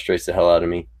shit frustrates the hell out of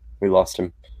me. We lost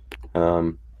him.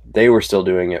 They were still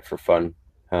doing it for fun.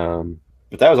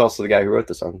 But that was also the guy who wrote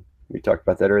the song. We talked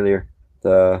about that earlier.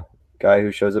 The guy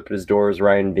who shows up at his door is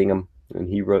Ryan Bingham, and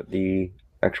he wrote the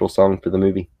actual song for the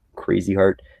movie, Crazy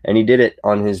Heart. And he did it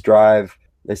on his drive.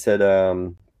 They said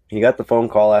he got the phone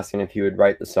call asking if he would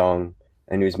write the song,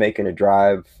 and he was making a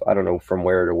drive, I don't know from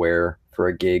where to where, for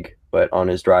a gig. But on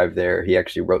his drive there, he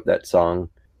actually wrote that song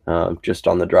just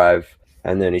on the drive.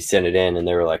 And then he sent it in, and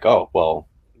they were like, oh, well,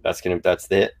 that's the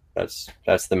hit.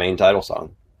 That's the main title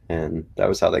song. And that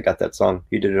was how they got that song.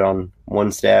 He did it on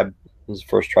one stab. It was his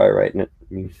first try writing it.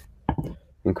 I mean,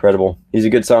 incredible. He's a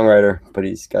good songwriter, but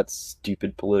he's got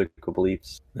stupid political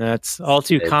beliefs. That's all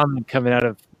too common coming out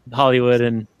of Hollywood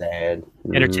and sad.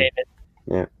 entertainment.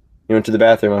 Yeah. You went to the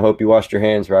bathroom. I hope you washed your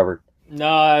hands, Robert. No,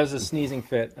 I was a sneezing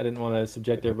fit. I didn't want to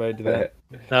subject everybody to that.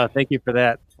 No, thank you for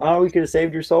that. Oh, we could have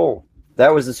saved your soul.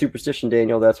 That was the superstition,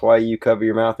 Daniel. That's why you cover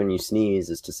your mouth when you sneeze,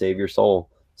 is to save your soul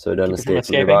so it doesn't escape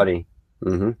from your body.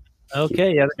 Mm-hmm.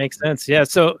 Okay, yeah, that makes sense. Yeah,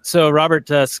 so Robert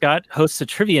Scott hosts a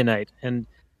trivia night, and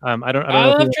I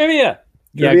love trivia.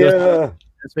 Yeah,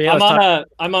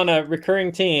 I'm on a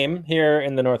recurring team here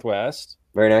in the Northwest.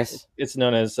 Very nice. It's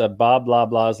known as Bob Blah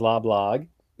Blah's Law Blog.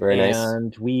 Very nice.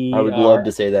 And I would love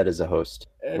to say that as a host.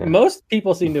 Most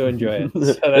people seem to enjoy it.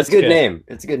 So that's a good name.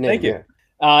 It's a good name. Thank you.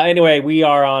 Anyway, we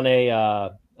are on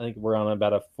a I think we're on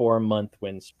about a 4-month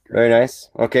win streak. Very nice.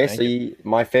 Okay, Thank so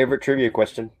my favorite trivia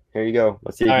question. Here you go.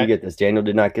 Let's see if All you right. get this. Daniel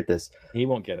did not get this. He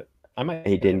won't get it. I might.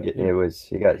 He didn't get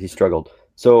it. He struggled.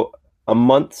 So a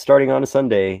month starting on a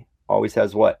Sunday always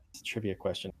has what? It's a trivia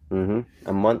question.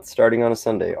 A month starting on a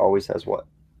Sunday always has what?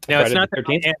 No, it's Friday not the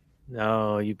the 13th?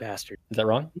 No, you bastard. Is that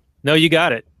wrong? No, you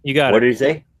got it. You got What it. did he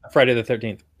say? Friday the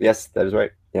 13th. Yes, that is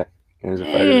right. Yeah, it was a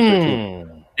Friday the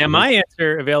 13th. Now, my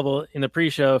answer available in the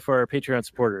pre-show for our Patreon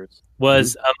supporters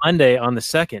was a Monday on the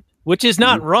 2nd, which is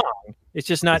not wrong. It's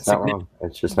just not It's not significant. wrong.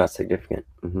 It's just not significant.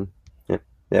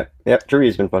 Yep.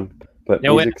 Trivia's been fun, but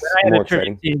Now, when music's I had more a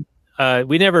trivia exciting. team,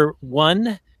 we never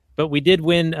won, but we did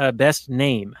win best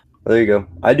name. There you go.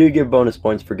 I do give bonus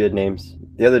points for good names.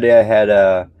 The other day I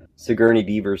had Sigourney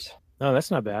Beavers. Oh,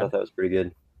 that's not I bad. thought that was pretty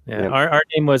good. Yeah, yeah. our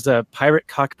name was Pirate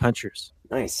Cock Punchers.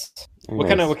 Nice. What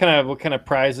kind of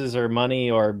prizes or money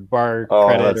or bar Oh,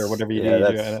 credit that's- or whatever you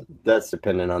yeah, do? that's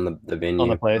dependent on the venue. On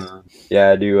the place. Yeah,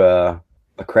 I do a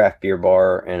craft beer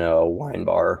bar and a wine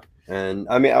bar. And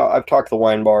I mean, I've talked the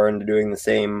wine bar into doing the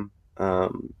same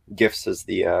gifts as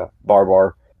the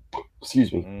bar.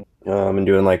 Excuse me. And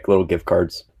doing like little gift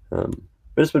cards. But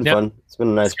it's been Now- fun. It's been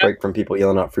a nice break from people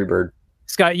yelling out Freebird.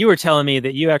 Scott, you were telling me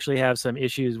that you actually have some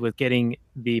issues with getting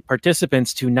the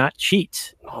participants to not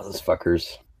cheat. Oh, those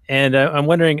fuckers. And I'm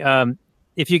wondering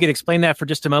if you could explain that for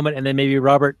just a moment. And then maybe,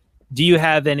 Robert, do you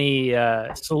have any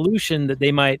solution that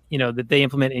they might, that they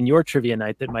implement in your trivia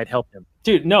night that might help them?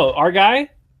 Dude, no, our guy,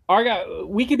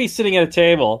 we could be sitting at a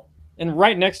table, and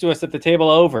right next to us at the table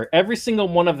over, every single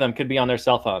one of them could be on their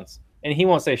cell phones, and he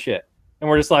won't say shit. And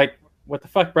we're just like, what the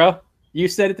fuck, bro? You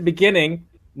said at the beginning,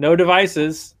 no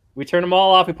devices. We turn them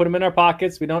all off. We put them in our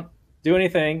pockets. We don't do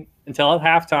anything until at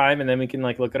halftime, and then we can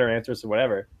like look at our answers or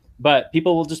whatever. But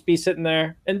people will just be sitting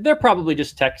there, and they're probably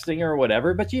just texting or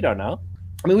whatever, but you don't know.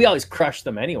 I mean, we always crush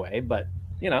them anyway, but,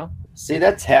 See,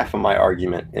 that's half of my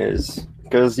argument is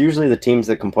because usually the teams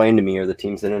that complain to me are the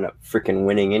teams that end up freaking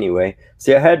winning anyway.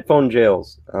 See, I had phone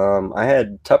jails. I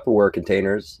had Tupperware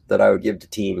containers that I would give to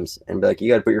teams and be like, you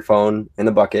got to put your phone in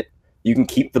the bucket. You can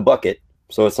keep the bucket.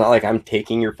 So it's not like I'm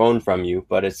taking your phone from you,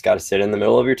 but it's got to sit in the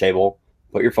middle of your table.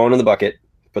 Put your phone in the bucket.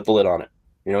 Put the lid on it.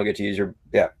 You don't get to use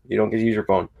your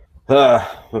phone.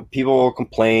 People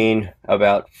complain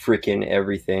about freaking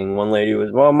everything. One lady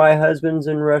was, well, my husband's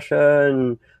in Russia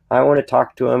and I want to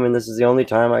talk to him and this is the only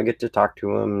time I get to talk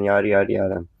to him, yada, yada,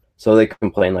 yada. So they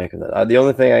complain like that. The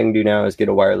only thing I can do now is get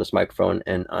a wireless microphone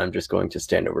and I'm just going to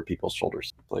stand over people's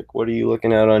shoulders. Like, what are you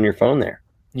looking at on your phone there?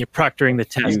 You're proctoring the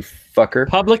test. You fucker.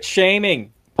 public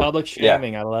shaming. I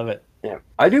love it. Yeah.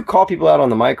 I do call people out on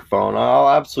the microphone. I'll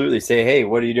absolutely say, hey,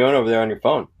 what are you doing over there on your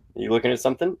phone? Are you looking at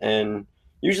something? And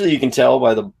usually you can tell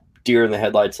by the deer in the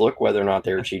headlights look whether or not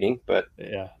they're cheating. But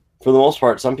Yeah. for the most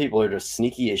part, some people are just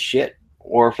sneaky as shit.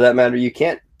 Or for that matter, you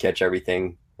can't catch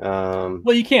everything.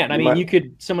 Well, you can't. I You mean,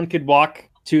 might- someone could walk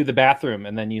to the bathroom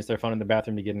and then use their phone in the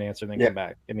bathroom to get an answer and then Yeah. come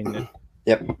back. I mean,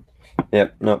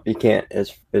 Yep. No, you can't.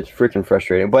 It's freaking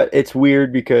frustrating. But it's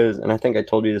weird because, and I think I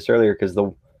told you this earlier, because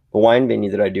the wine venue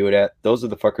that I do it at, those are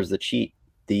the fuckers that cheat.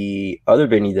 The other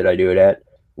venue that I do it at,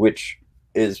 which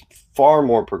is far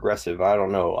more progressive. I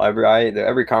don't know.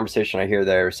 Every conversation I hear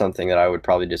there is something that I would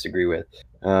probably disagree with.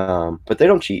 But they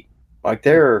don't cheat. Like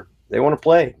they want to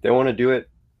play. They want to do it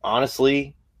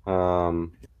honestly.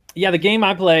 yeah, the game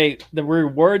I play, the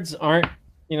rewards aren't,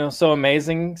 so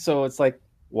amazing. So it's like,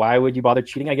 why would you bother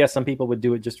cheating? I guess some people would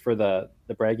do it just for the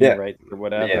bragging Yeah. rights or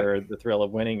whatever, or the thrill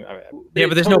of winning. Yeah,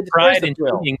 but there's no pride in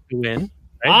cheating to win.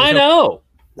 Right? I There's no- know.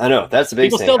 I know that's the big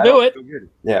People thing. still I do don't it. feel good.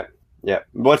 Yeah.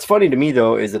 What's funny to me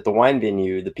though is that the wine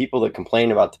venue, the people that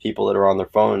complain about the people that are on their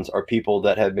phones are people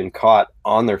that have been caught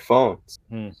on their phones.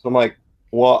 Hmm. So I'm like,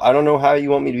 well, I don't know how you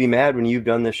want me to be mad when you've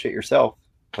done this shit yourself.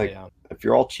 Like, Yeah. if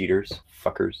you're all cheaters,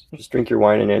 fuckers, just drink your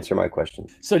wine and answer my question.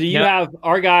 So do you Yeah. have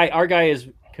our guy is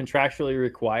contractually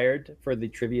required for the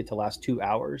trivia to last 2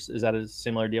 hours? Is that a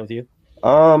similar deal with you?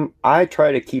 I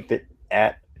try to keep it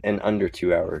at and under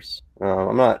 2 hours.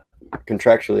 I'm not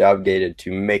contractually obligated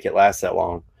to make it last that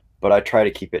long, but I try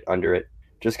to keep it under it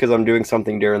just because I'm doing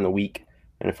something during the week.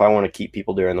 And if I want to keep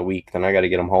people during the week, then I got to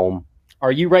get them home.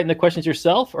 Are you writing the questions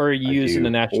yourself, or are you I using do. the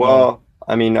national? Well,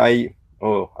 I mean, I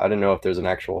didn't know if there's an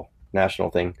actual national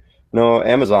thing. No,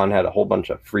 Amazon had a whole bunch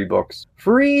of free books.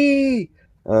 Free!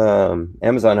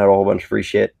 Amazon had a whole bunch of free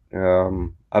shit.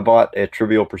 I bought a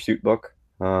Trivial Pursuit book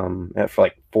for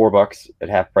like $4 at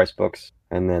Half Price Books.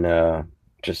 And then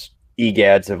just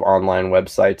egads of online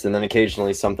websites. And then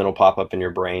occasionally something will pop up in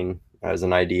your brain as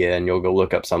an idea and you'll go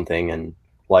look up something and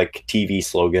like TV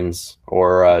slogans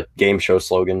or game show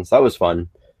slogans. That was fun.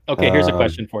 Okay, here's a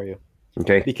question for you.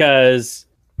 Okay. Because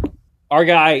our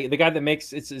guy, the guy that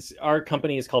makes it's our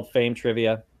company is called Fame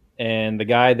Trivia, and the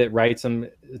guy that writes them,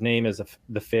 his name is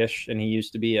the Fish, and he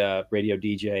used to be a radio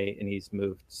DJ, and he's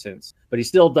moved since, but he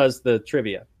still does the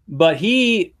trivia. But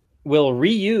he will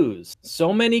reuse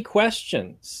so many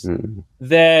questions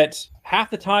that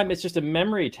half the time it's just a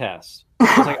memory test.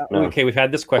 It's like, okay, we've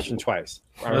had this question twice.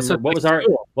 I remember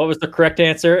what was the correct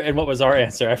answer and what was our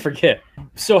answer? I forget.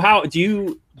 So how do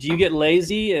you get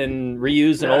lazy and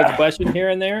reuse an old question here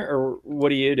and there, or what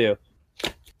do you do?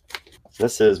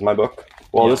 This is my book.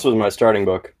 Well, this was my starting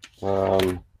book.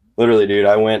 Literally,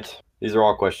 dude, these are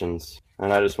all questions,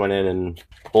 and I just went in and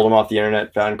pulled them off the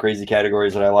internet, found crazy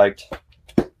categories that I liked,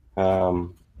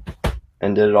 and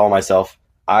did it all myself.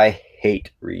 I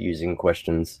hate reusing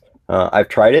questions. I've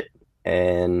tried it,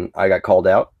 and I got called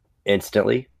out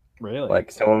instantly. Really?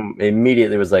 Like, someone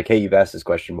immediately was like, "Hey, you've asked this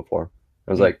question before."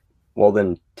 I was like, "Well,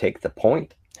 then take the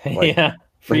point." Like, yeah.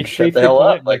 shut the hell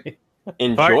up. Like,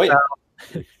 enjoy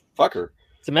it. Fucker.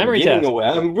 It's a memory test.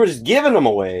 We're just giving them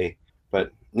away.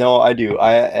 But no, I do.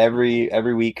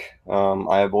 Every week,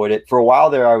 I avoid it. For a while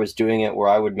there, I was doing it where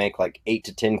I would make like 8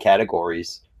 to 10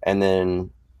 categories and then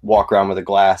walk around with a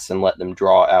glass and let them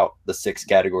draw out the 6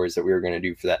 categories that we were going to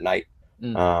do for that night.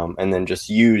 And then just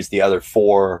use the other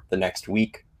 4 the next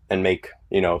week and make,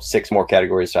 6 more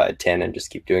categories out of 10 and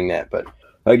just keep doing that. But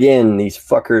again, these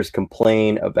fuckers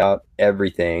complain about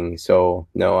everything. So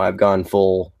no, I've gone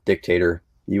full dictator.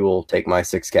 You will take my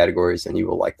 6 categories and you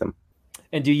will like them.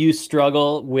 And do you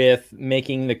struggle with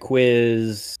making the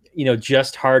quiz,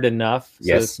 just hard enough?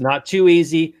 So it's not too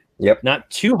easy. Yep. Not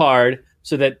too hard,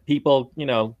 so that people,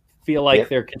 feel like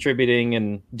they're contributing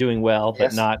and doing well,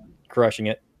 but not crushing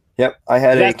it. Yep. I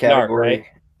had a category. Art, right?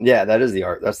 Yeah, that is the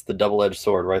art. That's the double-edged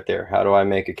sword right there. How do I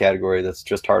make a category that's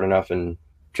just hard enough and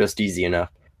just easy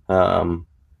enough? I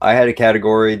had a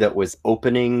category that was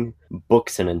opening book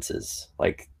sentences.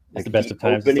 It's the best of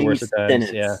times, it's the worst of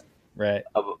times. Yeah, right.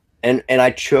 And I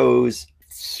chose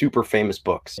super famous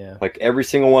books, like every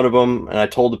single one of them. And I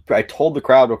told the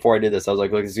crowd before I did this, I was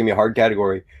like, "Look, this is gonna be a hard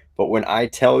category, but when I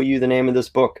tell you the name of this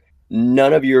book,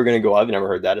 none of you are gonna go, I've never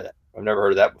heard that. I've never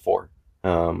heard of that before."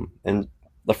 And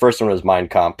the first one was Mein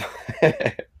Kampf.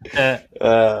 That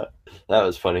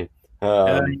was funny.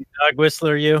 Dog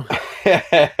whistler, you.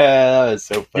 That was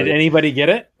so funny. Did anybody get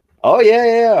it? Oh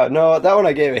yeah. No, that one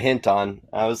I gave a hint on.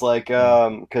 I was like,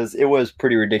 because it was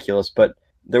pretty ridiculous, but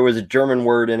there was a German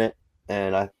word in it,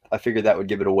 and I figured that would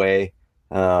give it away.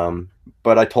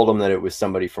 But I told them that it was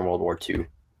somebody from World War II,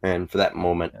 and for that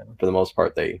moment, for the most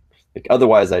part,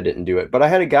 otherwise I didn't do it. But I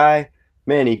had a guy,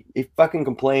 man, he fucking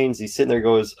complains. He's sitting there,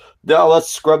 goes, "No, let's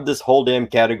scrub this whole damn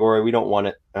category. We don't want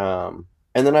it." And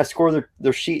then I score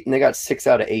their sheet, and they got 6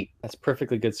 out of 8. That's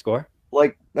perfectly good score.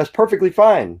 Like, that's perfectly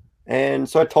fine. And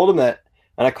so I told him that,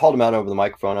 and I called him out over the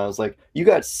microphone. I was like, "You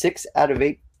got 6 out of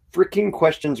 8 freaking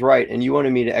questions right, and you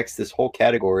wanted me to X this whole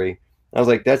category." I was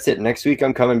like, "That's it. Next week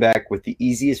I'm coming back with the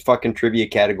easiest fucking trivia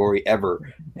category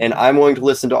ever. And I'm going to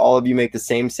listen to all of you make the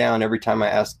same sound every time I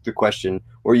ask the question,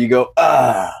 where you go,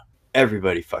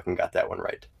 everybody fucking got that one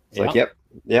right." It's like,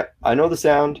 yep, I know the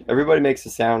sound. Everybody makes the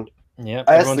sound. Yep.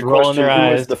 I asked the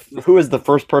question, who is the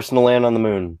first person to land on the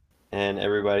moon? And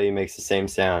everybody makes the same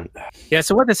sound. Yeah,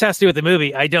 so what this has to do with the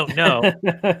movie, I don't know.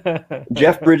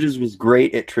 Jeff Bridges was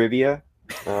great at trivia.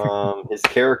 His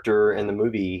character in the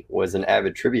movie was an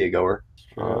avid trivia goer.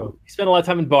 He spent a lot of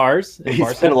time in bars. He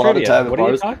spent a lot of time in bars. What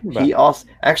are you talking about? He also,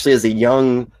 actually, as a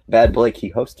young Bad Blake, he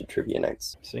hosted trivia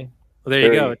nights. See? Well, there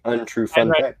you go. Untrue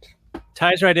fun fact.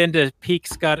 Ties right into peak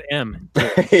Scott M.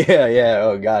 yeah.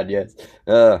 Oh, God, yes.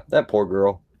 That poor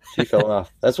girl. She fell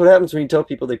off. That's what happens when you tell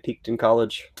people they peaked in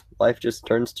college. Life just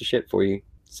turns to shit for you.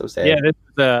 So sad. Yeah, this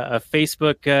is a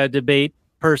Facebook debate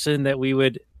person that we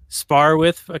would spar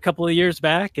with a couple of years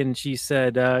back, and she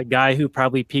said, guy who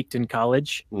probably peaked in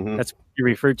college. Mm-hmm. That's what you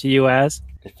referred to you as.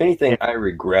 If anything, I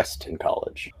regressed in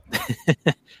college.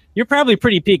 You're probably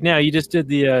pretty peak now. You just did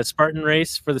the Spartan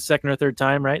race for the 2nd or 3rd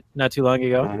time, right? Not too long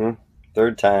ago. Mm-hmm.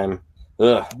 3rd time.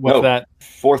 Ugh. What's that?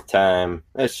 4th time.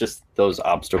 It's just those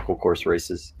obstacle course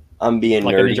races. I'm being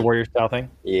like nerdy. a Ninja Warrior style thing?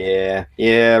 Yeah.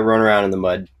 Run around in the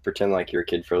mud. Pretend like you're a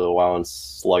kid for a little while and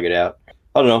slug it out.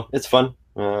 I don't know. It's fun.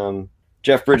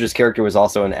 Jeff Bridges' character was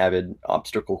also an avid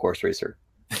obstacle course racer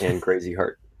in Crazy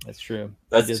Heart. That's true.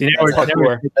 That's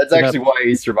actually why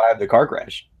he survived the car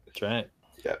crash. That's right.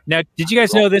 Yeah. Now, did you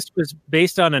guys know this was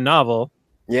based on a novel?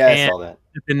 Yeah, I saw that.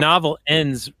 The novel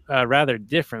ends rather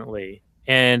differently,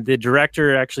 and the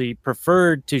director actually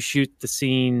preferred to shoot the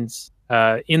scenes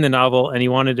in the novel, and he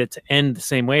wanted it to end the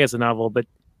same way as the novel, but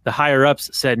the higher ups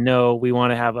said, no, we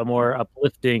want to have a more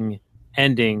uplifting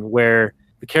ending where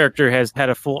the character has had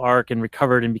a full arc and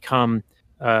recovered and become,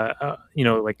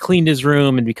 like cleaned his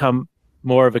room and become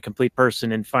more of a complete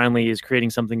person, and finally is creating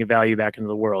something of value back into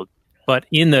the world. But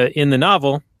in the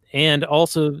novel, and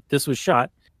also this was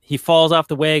shot, he falls off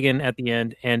the wagon at the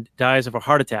end and dies of a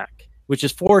heart attack, which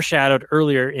is foreshadowed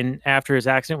earlier after his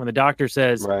accident when the doctor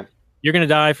says, Right. you're going to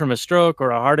die from a stroke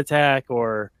or a heart attack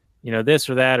or, this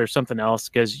or that or something else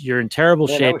because you're in terrible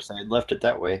Man, I shape. wish I had left it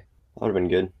that way. That would have been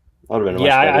good. That would have been a much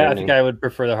Yeah, better I ending. think I would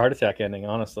prefer the heart attack ending,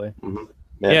 honestly. Yeah, and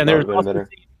that there would was have been also better. a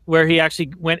scene where he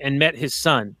actually went and met his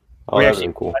son. Oh, where that he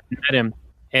would have been cool. met him.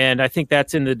 And I think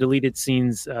that's in the deleted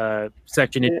scenes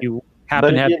section if you But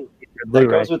happen to have again, the that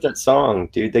Blu-ray. goes with that song,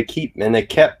 dude. They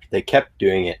kept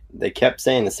doing it. They kept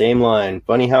saying the same line.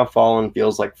 Funny how falling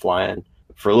feels like flying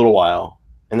for a little while,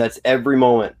 and that's every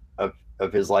moment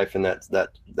of his life in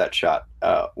that shot.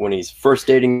 When he's first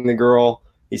dating the girl,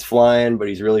 he's flying, but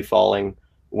he's really falling.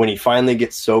 When he finally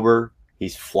gets sober,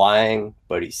 he's flying,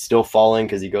 but he's still falling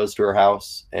because he goes to her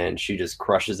house and she just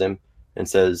crushes him and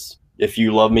says, "If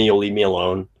you love me, you'll leave me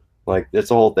alone." Like, that's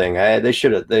the whole thing. I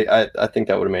think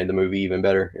that would have made the movie even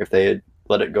better if they had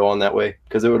let it go on that way,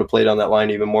 because it would have played on that line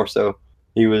even more so.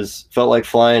 He felt like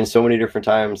flying so many different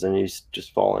times, and he's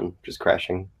just falling, just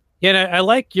crashing. Yeah, and I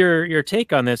like your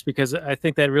take on this because I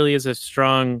think that really is a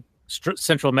strong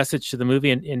central message to the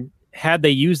movie. And had they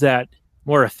used that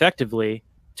more effectively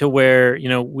to where,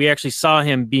 we actually saw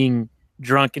him being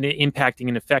drunk and it impacting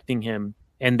and affecting him,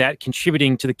 and that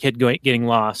contributing to the kid getting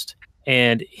lost,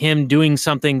 and him doing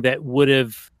something that would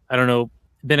have, I don't know,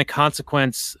 been a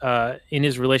consequence in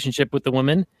his relationship with the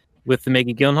woman, with the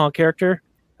Maggie Gyllenhaal character,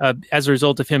 as a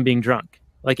result of him being drunk.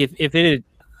 Like if it had,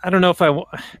 I don't know if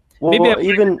maybe I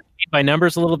even by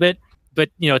numbers a little bit, but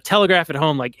telegraph at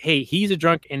home like, hey, he's a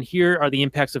drunk, and here are the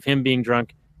impacts of him being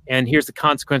drunk, and here's the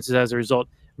consequences as a result.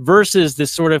 Versus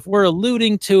this sort of, we're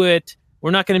alluding to it,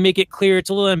 we're not going to make it clear, it's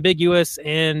a little ambiguous,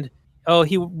 and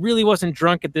he really wasn't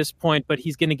drunk at this point, but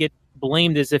he's going to get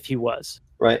blamed as if he was.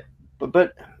 right,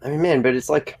 but I mean, man, but it's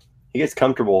like he gets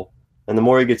comfortable, and the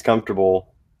more he gets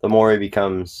comfortable, the more he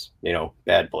becomes,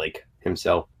 bad Blake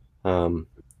himself.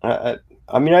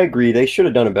 I mean, I agree. They should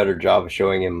have done a better job of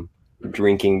showing him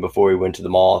drinking before he went to the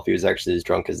mall if he was actually as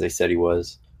drunk as they said he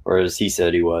was, or as he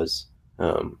said he was.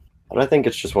 But I think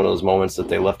it's just one of those moments that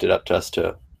they left it up to us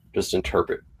to just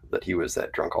interpret that he was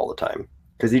that drunk all the time,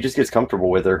 because he just gets comfortable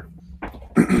with her.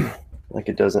 Like,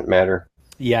 it doesn't matter.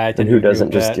 Yeah, I And tend to who agree doesn't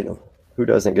with just that. who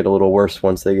doesn't get a little worse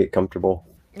once they get comfortable?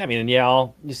 I mean, yeah,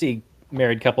 you see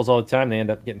married couples all the time. They end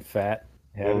up getting fat,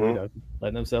 Mhm.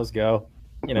 letting themselves go.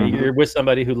 Mhm. You're with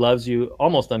somebody who loves you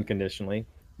almost unconditionally.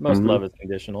 Most Mhm. love is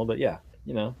conditional, but yeah,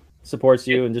 supports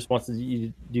you and just wants you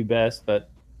to do best. But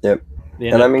Yep. they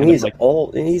end And I up mean, kind of he's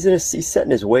old. He's set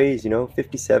in his ways.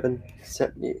 57. That's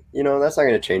not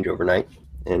going to change overnight.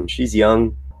 And she's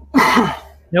young.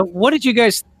 Now, what did you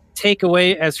guys take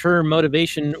away as her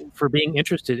motivation for being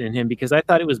interested in him? Because I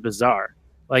thought it was bizarre.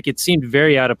 Like, it seemed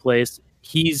very out of place.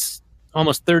 He's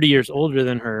almost 30 years older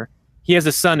than her. He has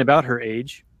a son about her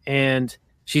age, and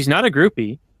she's not a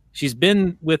groupie. She's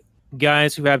been with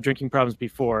guys who have drinking problems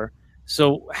before.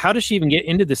 So how does she even get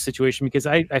into this situation? Because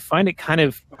I find it kind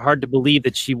of hard to believe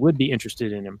that she would be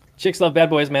interested in him. chicks love bad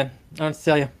boys, man. I don't have to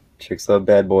tell you. Chicks love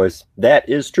bad boys. That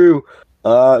is true.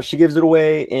 She gives it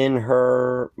away in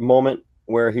her moment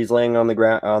where he's laying on the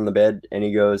ground on the bed, and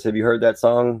he goes, "Have you heard that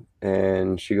song?"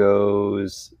 And she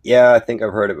goes, "Yeah, I think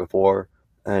I've heard it before."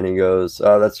 And he goes,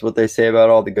 "That's what they say about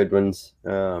all the good ones.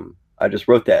 I just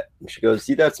wrote that." And she goes,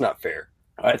 "See, that's not fair."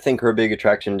 I think her big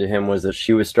attraction to him was that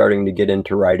she was starting to get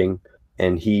into writing,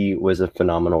 and he was a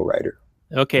phenomenal writer.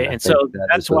 Okay, I and think so that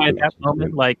that's is what why makes that it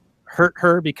moment good. like hurt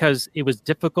her, because it was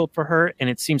difficult for her, and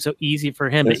it seemed so easy for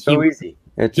him. It's but so he, easy.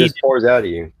 It he just pours out of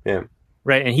you. Yeah.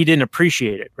 right, and he didn't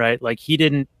appreciate it, right? Like he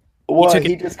didn't. Well, took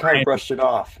he it just for kind granted. of brushed it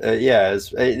off.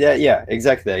 Yeah,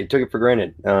 exactly. He took it for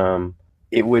granted.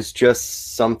 It was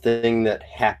just something that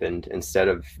happened instead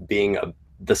of being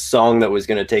the song that was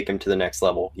going to take him to the next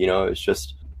level. It's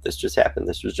just, this just happened.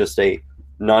 This was just a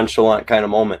nonchalant kind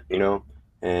of moment,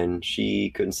 and she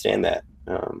couldn't stand that.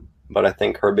 But I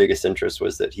think her biggest interest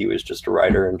was that he was just a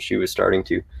writer, and she was starting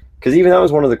to, because even that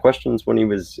was one of the questions when he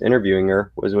was interviewing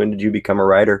her, was, when did you become a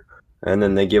writer? And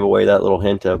then they give away that little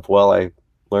hint of, well, I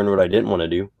learned what I didn't want to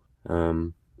do.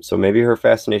 So maybe her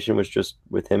fascination was just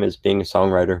with him as being a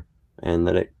songwriter, and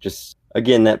that it just,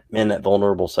 again, that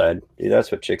vulnerable side. Dude, that's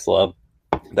what chicks love.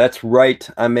 That's right.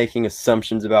 I'm making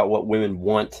assumptions about what women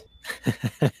want.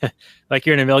 Like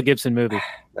you're in a Mel Gibson movie.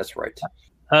 That's right.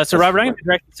 So Robert, I'm going to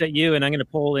direct this at you, and I'm going to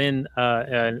pull in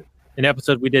an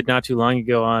episode we did not too long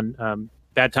ago on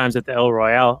Bad Times at the El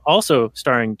Royale, also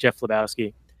starring Jeff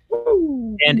Lebowski.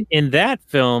 And in that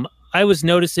film, I was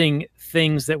noticing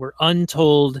things that were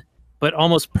untold, but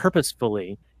almost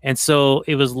purposefully. And so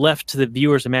it was left to the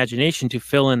viewer's imagination to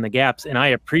fill in the gaps. And I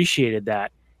appreciated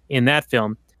that in that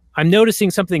film. I'm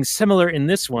noticing something similar in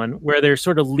this one where they're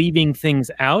sort of leaving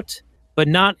things out, but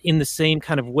not in the same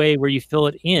kind of way where you fill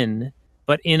it in,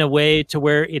 but in a way to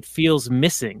where it feels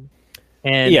missing.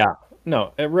 And Yeah,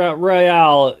 no, at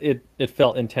Royale, it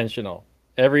felt intentional.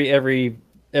 Every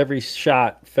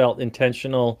shot felt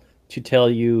intentional to tell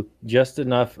you just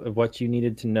enough of what you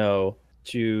needed to know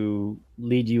to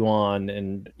lead you on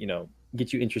and, you know,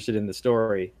 get you interested in the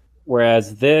story.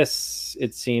 Whereas this,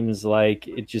 it seems like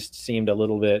it just seemed a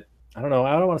little bit, I don't know,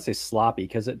 I don't want to say sloppy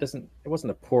because it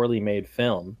wasn't a poorly made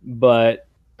film, but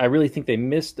I really think they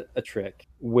missed a trick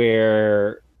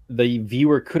where the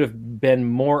viewer could have been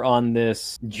more on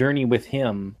this journey with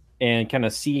him and kind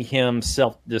of see him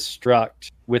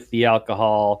self-destruct with the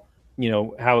alcohol, you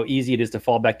know, how easy it is to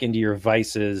fall back into your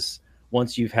vices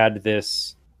once you've had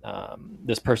this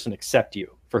this person accept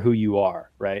you for who you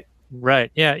are, right?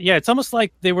 Right. Yeah. Yeah. It's almost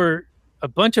like there were a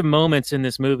bunch of moments in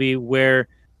this movie where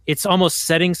it's almost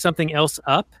setting something else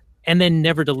up and then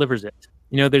never delivers it.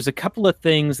 You know, there's a couple of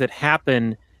things that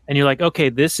happen and you're like, okay,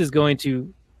 this is going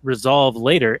to resolve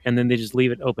later. And then they just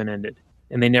leave it open-ended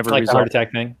and they never Like the resolve heart it.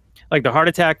 attack thing. Like the heart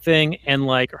attack thing and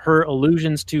like her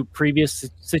allusions to previous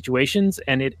situations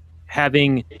and it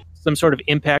having some sort of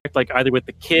impact, like either with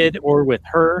the kid or with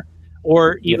her,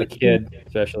 or Yeah, even the kid,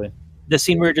 especially. the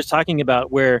scene we were just talking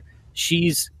about where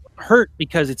she's hurt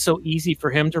because it's so easy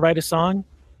for him to write a song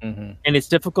Mm-hmm. and it's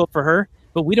difficult for her,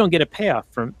 but we don't get a payoff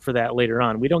for that later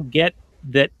on. We don't get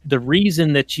that the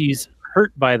reason that she's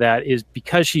hurt by that is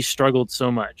because she struggled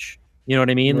so much. You know what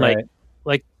I mean? Right.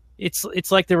 Like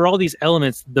it's like there were all these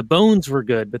elements. The bones were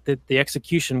good, but the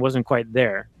execution wasn't quite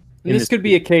there. And this could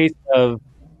be a case of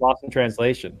lost in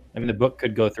translation. I mean, the book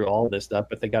could go through all this stuff,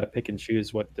 but they got to pick and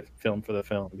choose what to film for the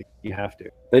film. You have to.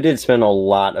 They did spend a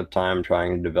lot of time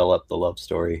trying to develop the love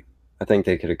story. I think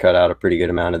they could have cut out a pretty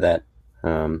good amount of that.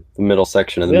 The middle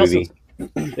section of the movie.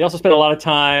 They also spent a lot of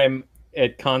time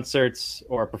at concerts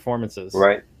or performances.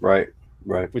 Right.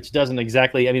 Which doesn't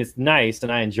exactly, I mean, it's nice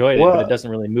and I enjoyed it, Well, but it doesn't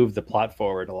really move the plot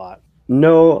forward a lot.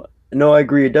 No, I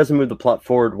agree. It doesn't move the plot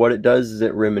forward. What it does is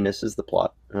it reminisces the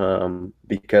plot.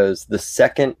 Because the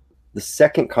second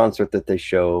concert that they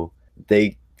show,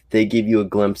 they give you a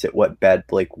glimpse at what Bad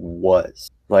Blake was.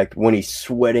 Like when he's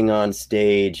sweating on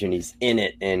stage and he's in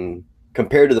it, and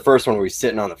compared to the first one where he's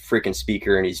sitting on the freaking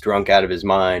speaker and he's drunk out of his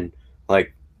mind,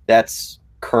 like that's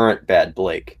current Bad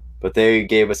Blake. But they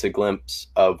gave us a glimpse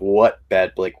of what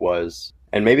Bad Blake was.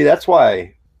 And maybe that's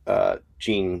why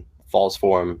Jean falls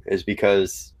for him, is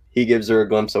because he gives her a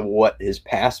glimpse of what his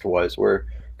past was.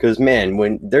 Because man,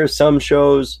 when there's some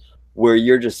shows where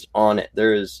you're just on it,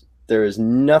 there is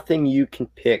nothing you can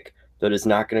pick that is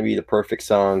not going to be the perfect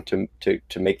song to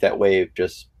make that wave.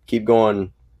 Just keep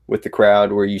going with the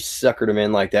crowd, where you suckered them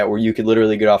in like that, where you could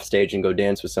literally get off stage and go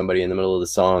dance with somebody in the middle of the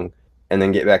song and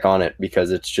then get back on it because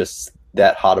it's just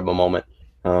that hot of a moment.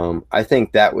 I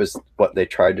think that was what they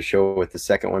tried to show with the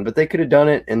second one, but they could have done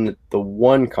it in the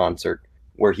one concert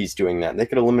where he's doing that. They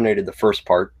could have eliminated the first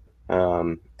part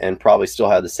and probably still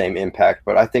had the same impact.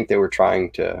 But I think they were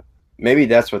trying to, maybe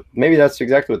that's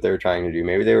exactly what they were trying to do.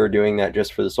 Maybe they were doing that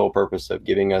just for the sole purpose of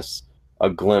giving us a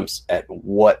glimpse at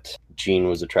what Jean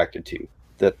was attracted to,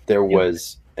 that there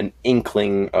was an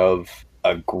inkling of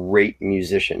a great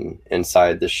musician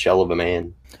inside the shell of a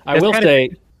man.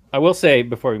 I will say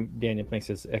before Daniel makes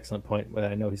his excellent point, but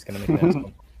I know he's going to make the next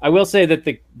one. I will say that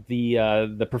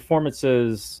the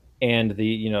performances and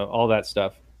the all that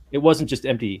stuff, it wasn't just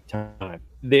empty time.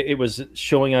 It was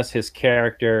showing us his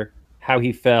character, how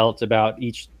he felt about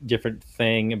each different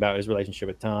thing, about his relationship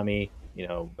with Tommy.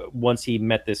 Once he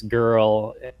met this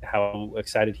girl, how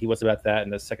excited he was about that,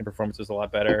 and the second performance was a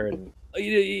lot better. And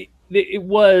it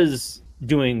was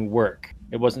doing work.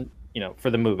 It wasn't for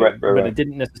the movie, but it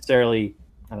didn't necessarily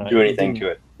do anything to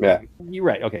it. Yeah, you're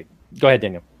right. Okay, go ahead,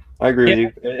 Daniel. I agree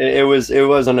with you. It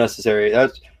was unnecessary.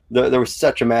 There was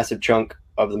such a massive chunk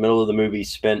of the middle of the movie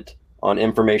spent on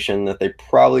information that they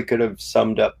probably could have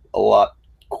summed up a lot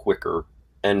quicker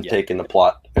and taken the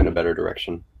plot in a better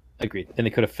direction. Agreed. And they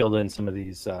could have filled in some of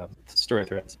these story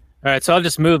threads. All right, so I'll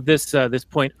just move this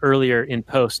point earlier in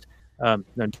post. No,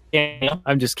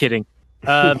 I'm just kidding.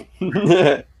 But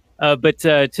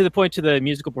to the point, to the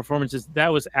musical performances, that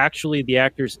was actually the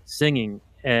actors singing,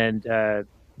 and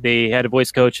they had a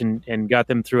voice coach and got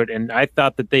them through it. And I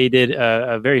thought that they did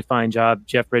a very fine job,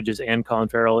 Jeff Bridges and Colin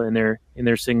Farrell, in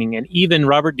their singing, and even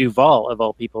Robert Duvall, of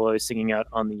all people, was singing out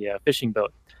on the fishing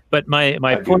boat. But my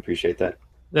I do appreciate that.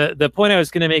 The point I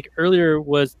was going to make earlier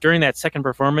was during that second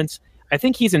performance, I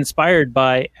think he's inspired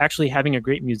by actually having a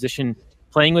great musician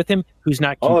playing with him who's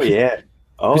not Oh competing yeah.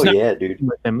 Oh Who's not- yeah, dude.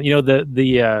 with him. You know,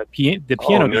 the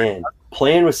piano Oh guy. man,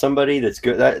 playing with somebody that's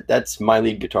good. That's my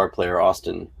lead guitar player,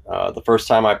 Austin. The first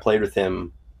time I played with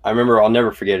him, I remember. I'll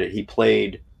never forget it. He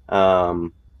played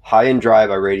 "High and Dry"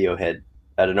 by Radiohead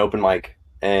at an open mic,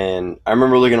 and I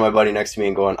remember looking at my buddy next to me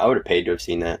and going, "I would have paid to have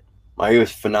seen that." It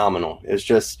was phenomenal. It was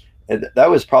just that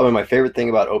was probably my favorite thing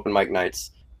about open mic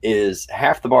nights. Is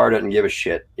half the bar doesn't give a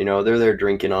shit. You know, they're there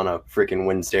drinking on a freaking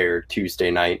Wednesday or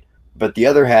Tuesday night, but the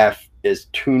other half is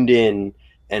tuned in,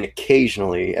 and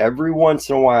occasionally, every once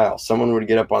in a while, someone would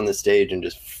get up on the stage and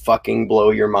just fucking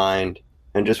blow your mind,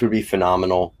 and just would be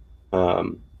phenomenal,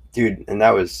 dude. And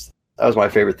that was my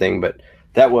favorite thing. But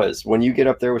that was when you get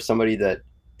up there with somebody that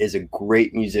is a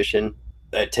great musician,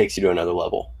 that takes you to another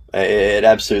level. It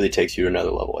absolutely takes you to another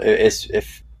level.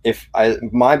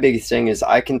 My biggest thing is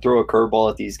I can throw a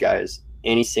curveball at these guys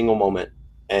any single moment,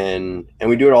 and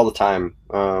we do it all the time.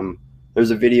 There's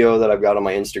a video that I've got on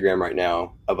my Instagram right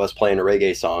now of us playing a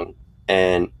reggae song,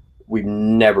 and we've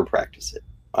never practiced it.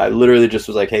 I literally just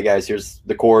was like, hey guys, here's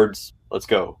the chords, let's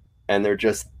go. And they're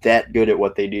just that good at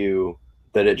what they do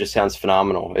that it just sounds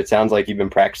phenomenal. It sounds like you've been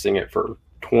practicing it for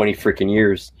 20 freaking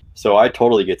years. So I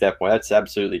totally get that point. That's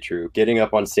absolutely true. Getting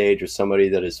up on stage with somebody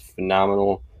that is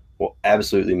phenomenal will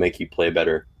absolutely make you play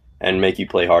better and make you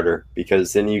play harder,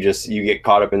 because then you get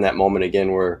caught up in that moment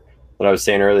again where, what I was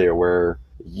saying earlier, where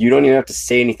you don't even have to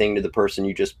say anything to the person.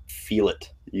 You just feel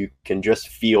it. You can just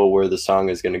feel where the song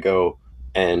is going to go.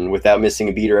 And without missing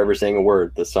a beat or ever saying a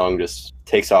word, the song just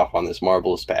takes off on this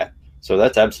marvelous path. So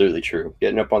that's absolutely true.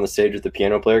 Getting up on the stage with the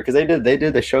piano player, because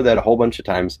they showed that a whole bunch of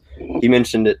times. He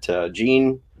mentioned it to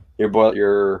Gene.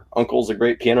 Your uncle's a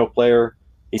great piano player.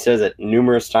 He says it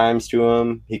numerous times to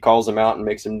him. He calls him out and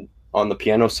makes him on the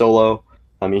piano solo.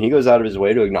 I mean, he goes out of his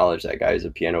way to acknowledge that guy is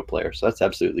a piano player. So that's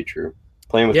absolutely true.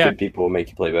 Playing with good people will make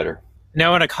you play better. Now,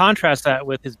 I want to contrast that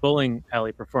with his bowling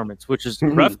alley performance, which is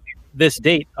roughly this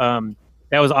date.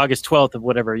 That was August 12th of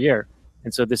whatever year.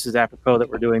 And so this is apropos that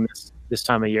we're doing this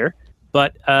time of year.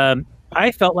 But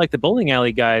I felt like the bowling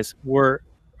alley guys were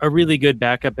a really good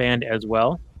backup band as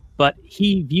well. But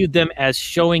he viewed them as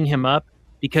showing him up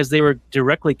because they were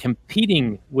directly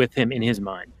competing with him in his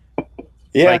mind.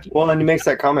 Yeah, well, and he makes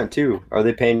that comment too. Are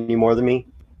they paying you more than me?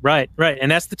 Right.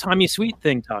 And that's the Tommy Sweet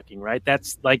thing talking, right?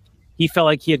 That's like he felt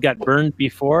like he had got burned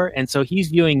before, and so he's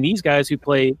viewing these guys who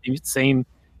play the same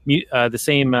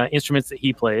instruments that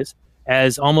he plays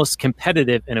as almost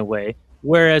competitive in a way.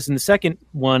 Whereas in the second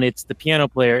one, it's the piano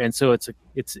player, and so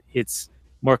it's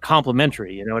more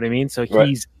complimentary. You know what I mean? So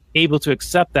he's able to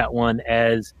accept that one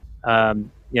as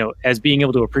as being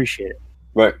able to appreciate it.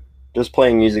 Right. Just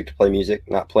playing music to play music,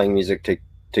 not playing music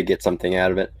to get something out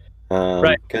of it.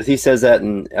 Right. Because he says that,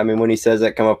 and I mean, when he says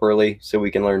that, come up early so we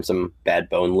can learn some bad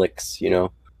bone licks, you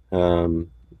know.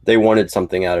 They wanted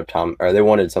something out of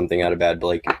Bad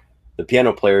Blake. The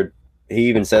piano player, he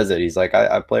even says it. He's like,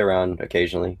 I play around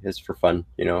occasionally. It's for fun,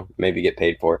 you know, maybe get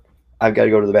paid for it. I've got to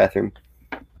go to the bathroom.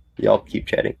 Y'all keep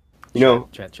chatting. You know,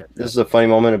 Chat. This is a funny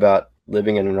moment about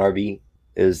living in an RV,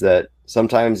 is that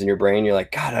sometimes in your brain, you're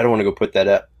like, God, I don't want to go put that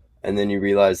up. And then you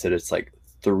realize that it's like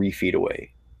 3 feet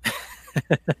away.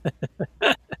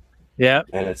 Yeah.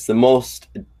 And it's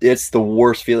the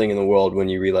worst feeling in the world when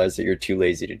you realize that you're too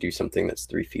lazy to do something that's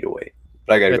 3 feet away.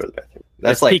 But I got to go to the bathroom.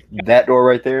 That's like that door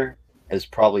right there is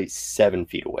probably 7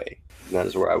 feet away. And that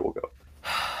is where I will go.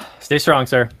 Stay strong,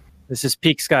 sir. This is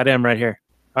peak Scott M right here.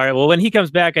 All right. Well, when he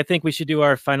comes back, I think we should do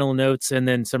our final notes and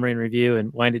then summary and review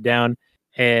and wind it down.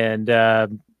 And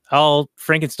I'll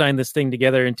Frankenstein this thing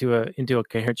together into a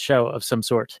coherent show of some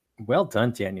sort. Well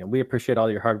done, Daniel. We appreciate all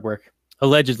your hard work.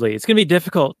 Allegedly, it's going to be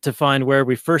difficult to find where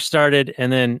we first started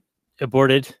and then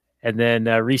aborted and then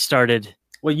restarted.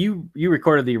 Well, you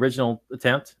recorded the original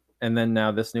attempt and then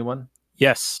now this new one.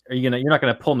 Yes. You're not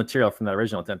gonna pull material from that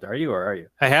original attempt, are you, or are you?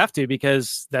 I have to,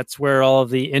 because that's where all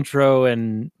of the intro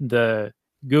and the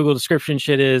Google description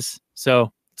shit is.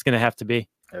 So it's going to have to be.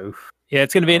 Oof. Yeah,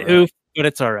 it's going to be an oof, but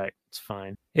it's all right. It's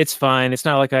fine. It's fine. It's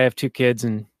not like I have 2 kids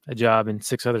and a job and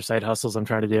 6 other side hustles I'm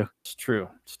trying to do. It's true.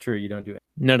 You don't do it.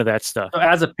 None of that stuff. So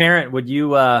as a parent, would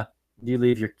you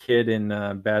leave your kid in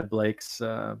Bad Blake's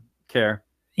care?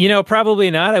 You know, probably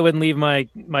not. I wouldn't leave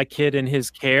my kid in his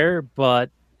care,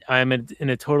 but I'm in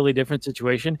a totally different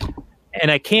situation. And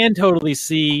I can totally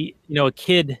see, a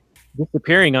kid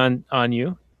disappearing on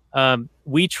you.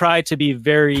 We try to be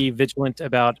very vigilant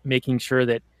about making sure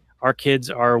that our kids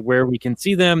are where we can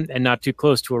see them and not too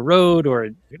close to a road or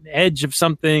an edge of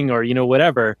something or,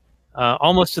 whatever,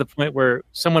 almost to the point where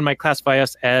someone might classify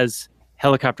us as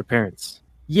helicopter parents.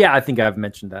 Yeah, I think I've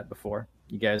mentioned that before.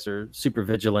 You guys are super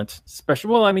vigilant,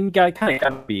 especially. Well, I mean, you kind of got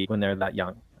to be when they're that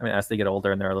young. I mean, as they get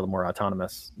older and they're a little more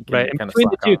autonomous, you can Right. And kind of between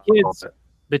the slack two off a little kids, bit.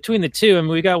 between the two, I mean,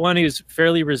 we got one who's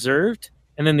fairly reserved,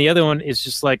 and then the other one is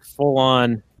just like full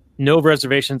on, no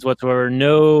reservations whatsoever,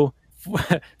 no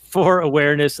for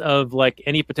awareness of like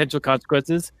any potential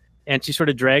consequences, and she sort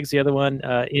of drags the other one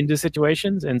into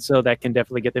situations, and so that can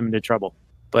definitely get them into trouble.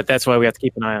 But that's why we have to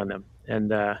keep an eye on them,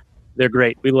 and they're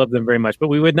great. We love them very much, but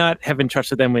we would not have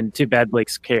entrusted them in two bad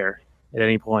Blakes care at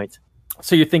any point.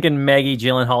 So you're thinking Maggie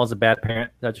Gyllenhaal is a bad parent?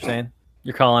 Is that what you're saying?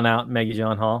 You're calling out Maggie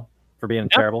Gyllenhaal for being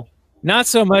terrible? Not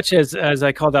so much as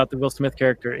I called out the Will Smith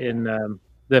character in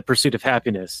The Pursuit of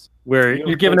Happiness, where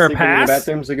You're giving her a Sleeping in the pass?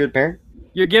 bathroom's a good parent.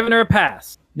 You're giving her a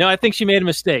pass. no, I think she made a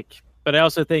mistake, but I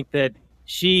also think that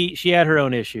she had her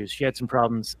own issues. She had some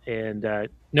problems, and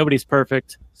nobody's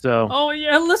perfect. So Oh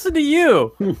yeah, listen to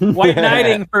you, white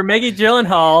knighting for Maggie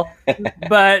Gyllenhaal,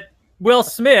 but Will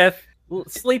Smith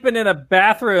sleeping in a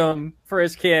bathroom for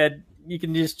his kid. You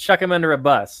can just chuck him under a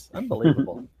bus.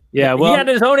 Unbelievable. yeah, well, he had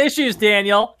his own issues,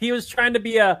 Daniel. He was trying to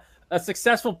be a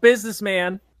successful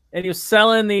businessman, and he was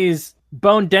selling these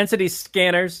bone density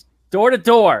scanners door to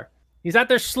door. He's out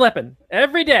there slipping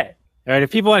every day. all right.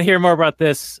 If people want to hear more about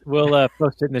this, we'll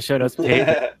post it in the show notes page,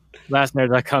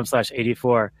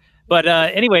 lastnerd.com/84. But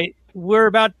anyway, we're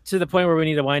about to the point where we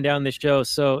need to wind down this show.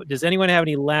 So does anyone have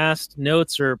any last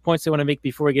notes or points they want to make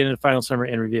before we get into final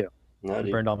summary and review? No, I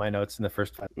dude. burned all my notes in the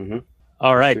first 5.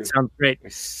 All right. Sure. Sounds great. We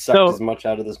sucked So- as much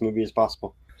out of this movie as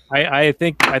possible. I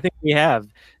think we have.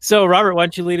 So Robert, why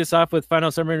don't you lead us off with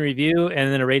final summary and review,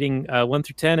 and then a rating 1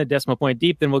 through 10, a decimal point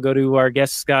deep. Then we'll go to our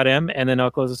guest Scott M, and then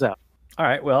I'll close us out. All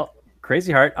right. Well,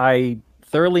 Crazy Heart, I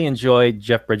thoroughly enjoyed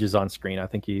Jeff Bridges on screen. I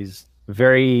think he's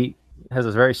has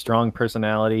a very strong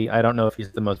personality. I don't know if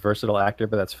he's the most versatile actor,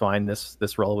 but that's fine.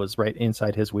 This role was right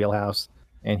inside his wheelhouse,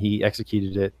 and he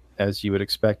executed it as you would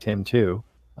expect him to.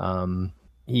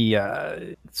 He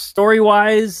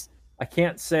story-wise, I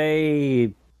can't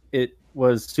say it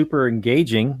was super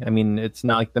engaging. I mean, it's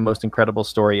not like the most incredible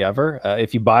story ever.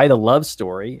 If you buy the love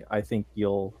story, I think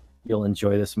you'll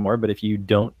enjoy this more. But if you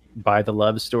don't buy the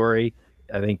love story,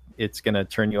 I think it's going to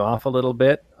turn you off a little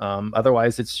bit.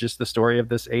 Otherwise, it's just the story of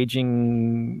this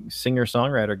aging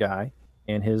singer-songwriter guy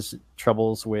and his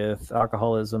troubles with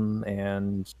alcoholism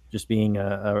and just being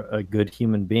a good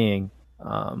human being.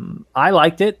 I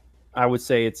liked it. I would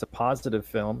say it's a positive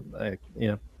film,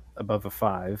 above a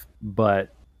 5.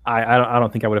 But I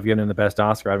don't think I would have given him the best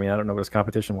Oscar. I mean, I don't know what his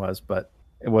competition was, but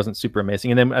it wasn't super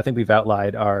amazing. And then I think we've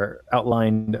outlined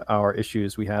our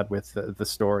issues we had with the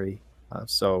story.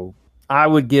 So I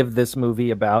would give this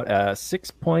movie about a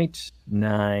 6.9.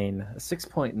 A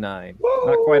 6.9.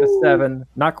 Not quite a 7.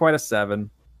 Not quite a 7.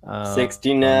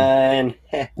 69.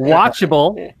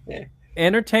 Watchable,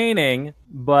 entertaining,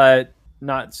 but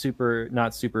not super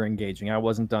engaging. I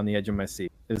wasn't on the edge of my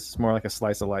seat. This is more like a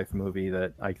slice of life movie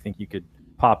that I think you could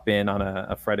pop in on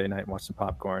a Friday night and watch some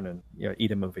popcorn and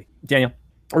eat a movie. Daniel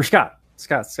or Scott.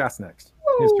 Scott's next.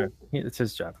 His turn. It's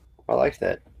his job. I like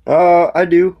that. I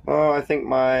do. I think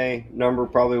my number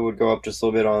probably would go up just a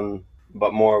little bit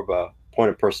but more of a point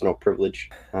of personal privilege,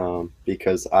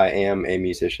 because I am a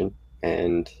musician,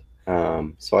 and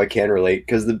so I can relate.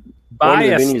 Because one of the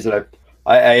Bias. venues that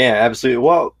I am absolutely.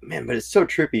 Well, man, but it's so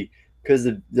trippy because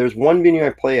there's one venue I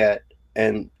play at,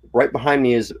 and right behind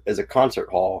me is a concert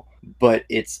hall, but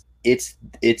it's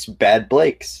Bad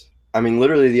Blake's. I mean,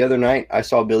 literally the other night I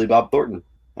saw Billy Bob Thornton.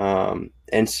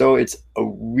 And so it's a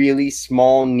really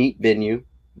small, neat venue,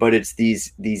 but it's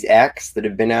these acts that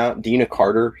have been out. Dina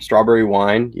Carter, Strawberry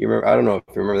Wine. You remember? I don't know if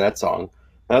you remember that song.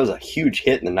 That was a huge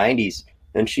hit in the 90s,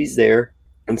 and she's there.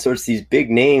 And so it's these big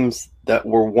names that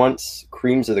were once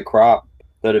creams of the crop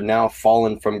that have now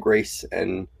fallen from grace,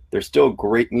 and they're still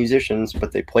great musicians,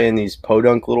 but they play in these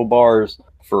podunk little bars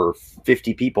for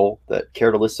 50 people that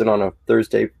care to listen on a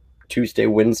Thursday, Tuesday,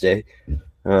 Wednesday.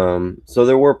 So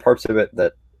there were parts of it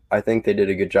that I think they did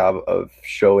a good job of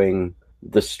showing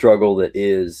the struggle that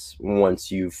is once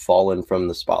you've fallen from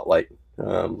the spotlight.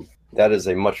 That is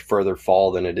a much further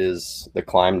fall than it is the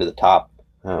climb to the top.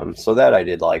 So that I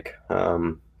did like.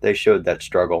 They showed that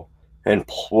struggle and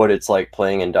what it's like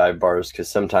playing in dive bars, because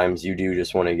sometimes you do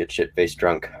just want to get shit-faced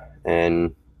drunk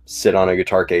and sit on a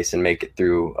guitar case and make it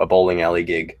through a bowling alley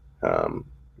gig,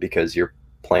 because you're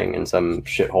playing in some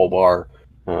shithole bar.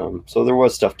 So there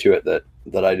was stuff to it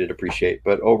that I did appreciate,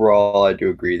 but overall I do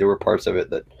agree there were parts of it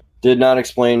that did not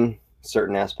explain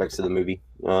certain aspects of the movie.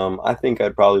 I think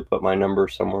I'd probably put my number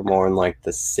somewhere more in like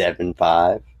the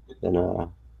 7.5 than a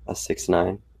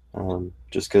 6.9,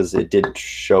 just because it did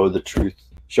show the truth,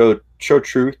 show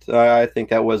truth. I think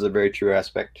that was a very true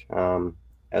aspect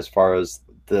as far as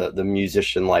the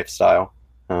musician lifestyle.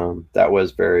 That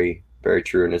was very, very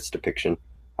true in its depiction.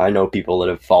 I know people that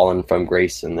have fallen from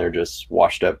grace and they're just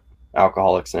washed up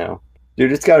alcoholics now.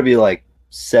 Dude, it's got to be like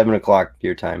 7 o'clock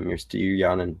your time. You're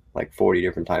yawning like 40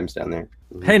 different times down there.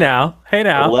 Hey now.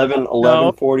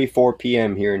 11:44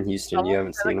 p.m. here in Houston. You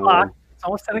haven't seen one. It's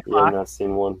almost 10 You have o'clock. not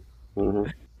seen one.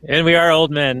 And we are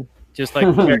old men, just like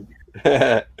I've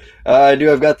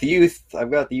got the youth.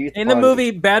 I've got the youth. In the fund.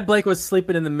 movie, Bad Blake was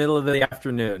sleeping in the middle of the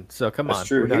afternoon. So come on. That's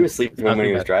true. We're He not- was sleeping not when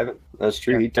he too was bad. driving. That's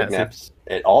true. He took Yeah, naps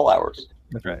at all hours.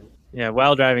 That's right. yeah,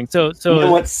 while driving. So You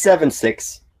know what?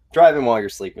 7'6". Driving while you're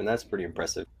sleeping. That's pretty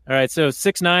impressive. all right, so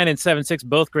 6'9" and 7'6",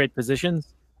 both great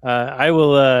positions. I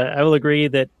will agree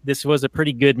that this was a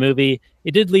pretty good movie.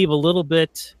 It did leave a little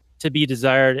bit to be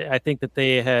desired. I think that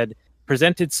they had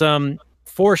presented some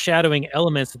foreshadowing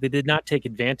elements that they did not take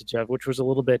advantage of, which was a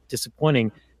little bit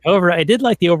disappointing. However, I did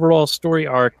like the overall story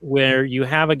arc where you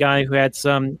have a guy who had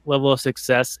some level of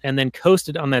success and then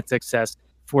coasted on that success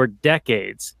for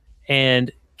decades and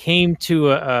came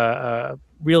to a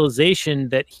realization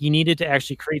that he needed to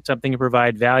actually create something to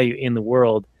provide value in the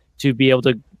world to be able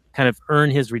to kind of earn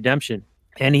his redemption.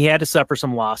 And he had to suffer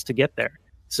some loss to get there.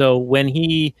 So when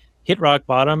he hit rock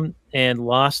bottom and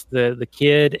lost the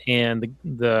kid and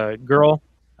the girl,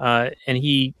 and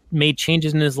he made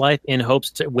changes in his life in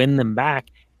hopes to win them back,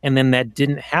 and then that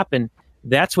didn't happen,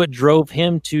 that's what drove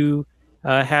him to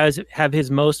have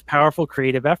his most powerful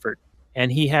creative effort.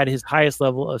 And he had his highest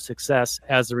level of success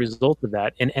as a result of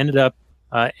that, and ended up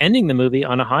ending the movie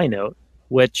on a high note,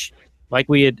 which, like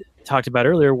we had talked about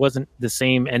earlier, wasn't the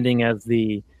same ending as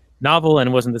the novel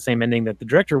and wasn't the same ending that the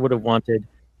director would have wanted.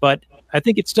 But I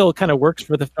think it still kind of works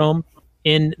for the film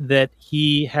in that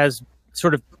he has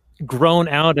sort of grown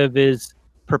out of his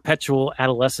perpetual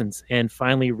adolescence and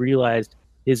finally realized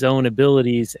his own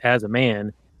abilities as a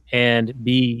man and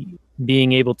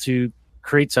being able to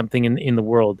create something in the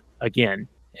world again.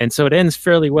 And so it ends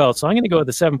fairly well. So I'm going to go with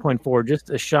the 7.4, just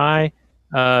a shy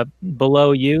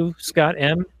below you, Scott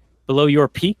M., below your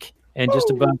peak, and just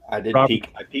above I did Robert. peak.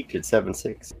 I peaked at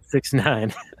 7'6".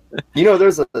 6'9". You know,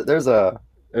 there's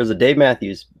a Dave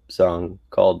Matthews song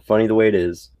called "Funny the Way It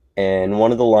Is," and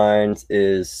one of the lines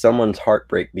is "Someone's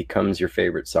heartbreak becomes your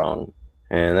favorite song,"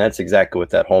 and that's exactly what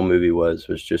that whole movie was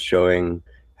just showing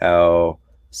how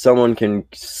someone can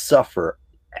suffer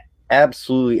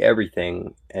absolutely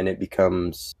everything, and it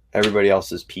becomes everybody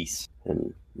else's peace.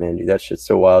 And man, dude, that shit's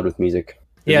so wild with music.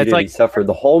 Yeah, it's like he suffered.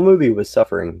 The whole movie was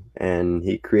suffering, and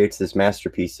he creates this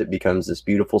masterpiece that becomes this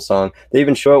beautiful song. They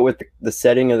even show it with the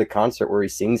setting of the concert where he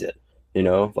sings it. You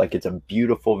know, like it's a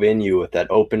beautiful venue with that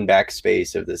open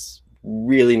backspace of this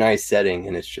really nice setting,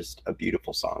 and it's just a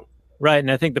beautiful song. right.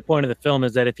 And I think the point of the film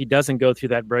is that if he doesn't go through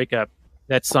that breakup,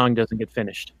 that song doesn't get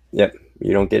finished. Yep,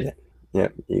 you don't get it.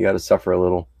 Yep, you got to suffer a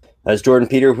little. As Jordan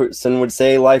Peterson would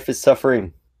say, life is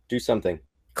suffering. Do something.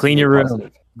 Clean your room,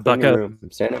 Positive. Clean buck your up. room.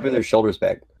 Stand up with your shoulders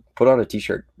back. Put on a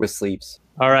t-shirt with sleeves.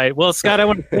 All right. Well, Scott, I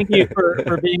want to thank you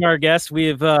for being our guest.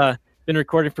 We've been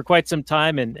recording for quite some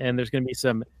time, and there's going to be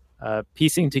some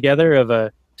piecing together of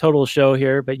a total show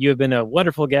here. But you have been a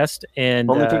wonderful guest, and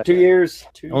Only took 2 years.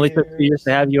 only took 2 years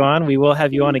to have you on. We will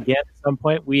have you on again at some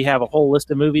point. We have a whole list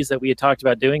of movies that we had talked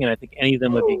about doing, and I think any of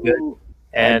them would be good.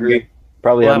 I And agree.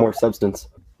 Probably Well, have more substance.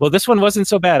 well, this one wasn't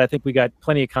so bad. I think we got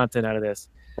plenty of content out of this.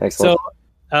 Excellent.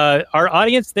 So, our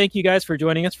audience, thank you guys for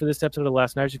joining us for this episode of The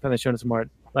Last Nighters. You can find the show notes more at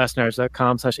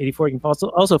lastnighters.com/84. You can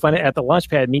also find it at the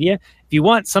Launchpad Media. If you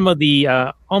want some of the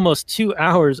almost 2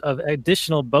 hours of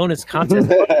additional bonus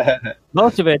content,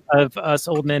 most of it of us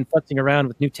old men futzing around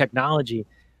with new technology,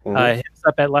 hit us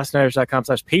up at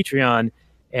lastnighters.com/Patreon,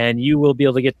 and you will be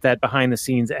able to get that behind the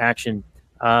scenes action.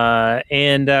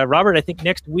 And Robert, I think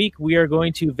next week we are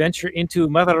going to venture into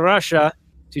Mother Russia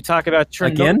to talk about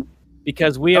Chernobyl, Again?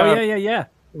 because we Oh, are yeah.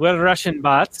 we're Russian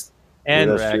bots, and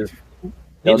Yeah, that's true. Correct.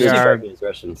 They'll We just are- start being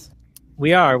Russians.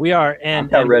 we are, I've and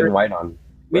got red we're- and white on.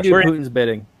 We do We're- Putin's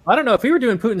bidding. I don't know. If we were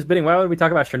doing Putin's bidding, why would we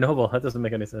talk about Chernobyl? That doesn't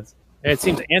make any sense. it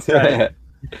seems anti, the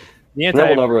Chernobyl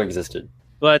anti, never existed.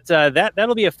 but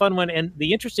that'll be a fun one. And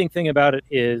the interesting thing about it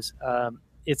is,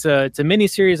 it's a mini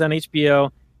series on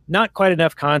HBO. Not quite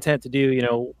enough content to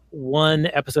do, one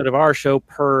episode of our show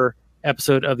per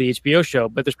episode of the HBO show,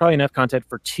 but there's probably enough content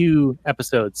for 2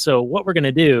 episodes. So what we're going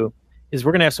to do is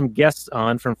we're going to have some guests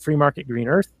on from Free Market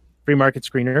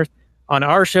Screen Earth on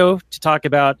our show to talk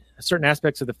about certain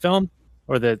aspects of the film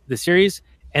or the series.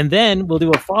 And then we'll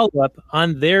do a follow-up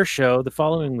on their show the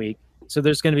following week. So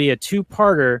there's going to be a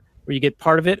 2-parter where you get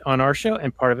part of it on our show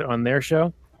and part of it on their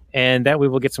show. and that way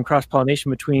we'll get some cross-pollination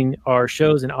between our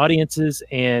shows and audiences,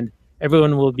 and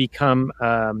everyone will become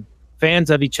fans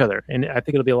of each other, and I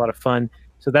think it'll be a lot of fun.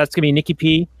 So that's going to be Nikki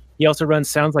P. He also runs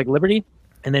Sounds Like Liberty,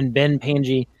 and then Ben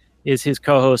Pangy is his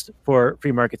co-host for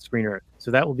Free Market Screen Earth. So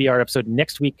that will be our episode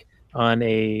next week on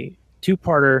a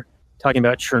two-parter talking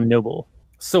about Chernobyl.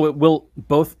 So it will,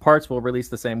 both parts will release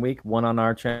the same week, one on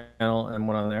our channel and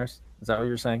one on theirs. Is that what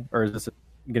you're saying, or is this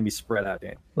going to be spread out,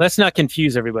 Dan? Let's not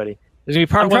confuse everybody. There's going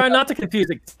to be part I'm one. trying not to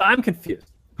confuse it. I'm confused.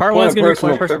 Part Point one's of going to be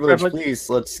personal personal privilege, privilege. please.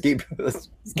 Let's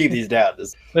keep these down.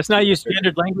 Let's not use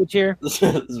standard language here.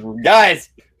 Guys.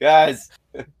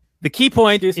 The key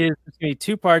point is there's going to be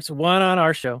two parts, one on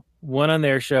our show, one on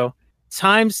their show,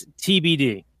 times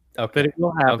TBD. Okay. But it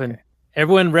will happen. Okay.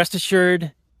 Everyone rest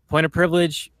assured, point of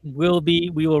privilege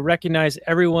we will recognize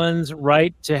everyone's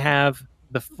right to have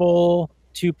the full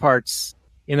two parts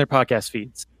in their podcast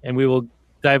feeds. And we will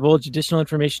divulge additional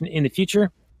information in the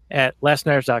future at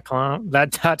lastnighters.com. And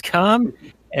That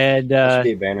should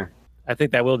be a banner. I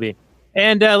think that will be.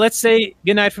 And let's say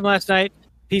good night from last night.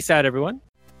 Peace out, everyone.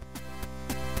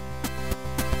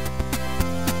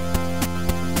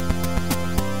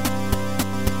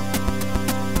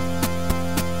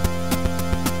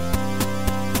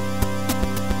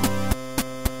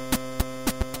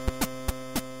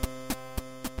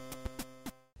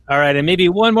 All right, and maybe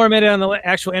one more minute on the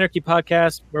Actual Anarchy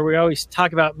podcast, where we always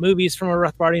talk about movies from a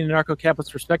Rothbardian and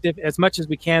anarcho-capitalist perspective as much as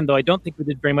we can, though I don't think we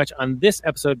did very much on this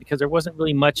episode because there wasn't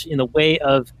really much in the way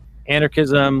of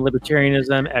anarchism,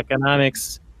 libertarianism,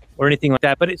 economics, or anything like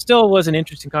that. But it still was an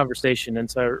interesting conversation, and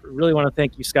so I really want to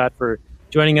thank you, Scott, for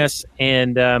joining us,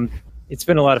 and it's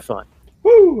been a lot of fun.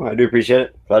 Woo! I do appreciate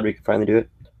it. Glad we could finally do it.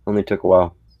 Only took a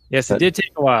while. Yes, it did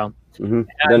take a while. Mm-hmm.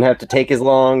 Doesn't have to take as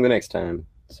long the next time,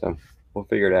 so we'll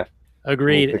figure it out.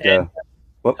 Agreed. And,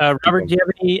 Robert, do you have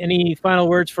any final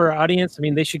words for our audience? I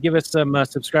mean, they should give us some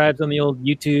subscribes on the old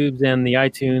YouTubes and the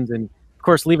iTunes, and of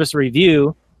course, leave us a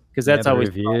review because that's always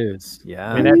reviews. fun.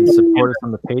 Yeah, I mean, that's support us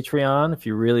on the Patreon if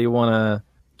you really want to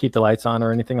keep the lights on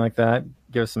or anything like that.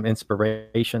 Give us some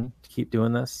inspiration to keep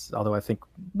doing this. Although I think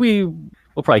we'll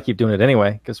probably keep doing it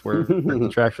anyway because we're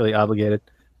contractually obligated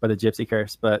by the Gypsy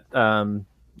Curse. But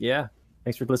yeah.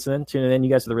 Thanks for listening, tuning in.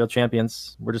 You guys are the real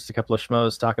champions. We're just a couple of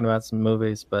schmoes talking about some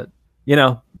movies, but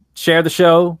share the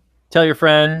show, tell your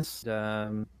friends,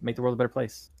 make the world a better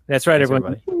place. That's right, Thanks,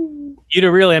 everyone. everybody. You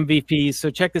the real MVPs. So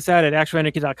check this out at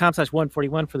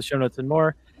actualanarchy.com/141 for the show notes and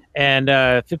more. And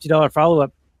 $50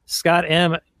 follow-up. Scott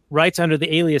M. writes under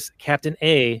the alias Captain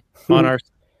A on our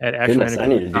at Goodness, I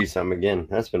need to actualanarchy.com. do some again.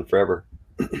 That's been forever.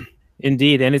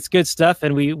 Indeed, and it's good stuff,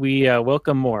 and we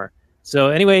welcome more. So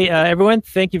anyway, everyone,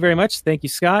 thank you very much. Thank you,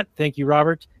 Scott. Thank you,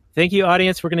 Robert. Thank you,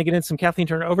 audience. We're going to get in some Kathleen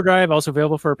Turner Overdrive, also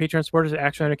available for our Patreon supporters at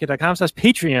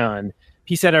actualanarchy.com/Patreon.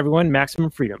 Peace out, everyone.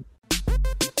 Maximum freedom.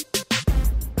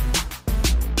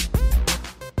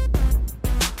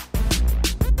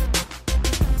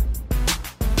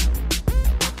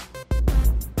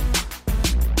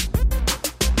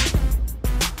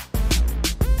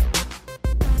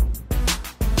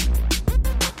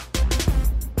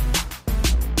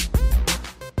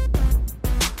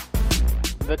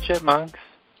 The Chipmunks.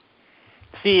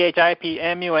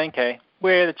 CHIPMUNK.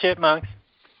 We're the Chipmunks.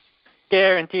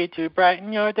 Guaranteed to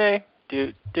brighten your day.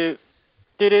 Do do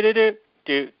do do do do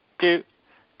do do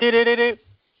do do do do.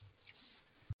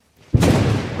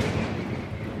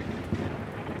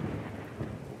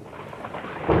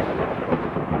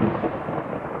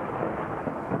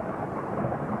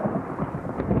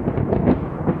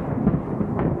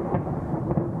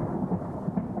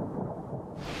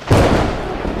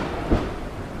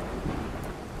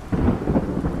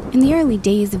 In the early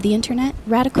days of the internet,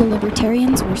 radical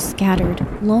libertarians were scattered,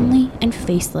 lonely, and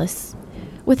faceless.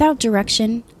 Without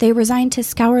direction, they resigned to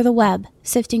scour the web,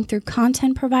 sifting through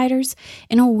content providers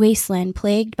in a wasteland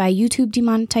plagued by YouTube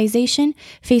demonetization,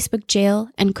 Facebook jail,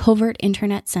 and covert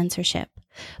internet censorship.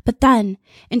 But then,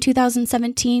 in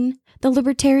 2017, the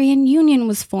Libertarian Union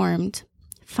was formed.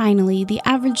 Finally, the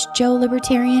average Joe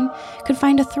libertarian could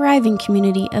find a thriving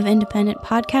community of independent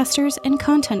podcasters and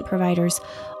content providers,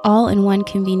 all in one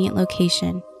convenient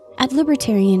location. At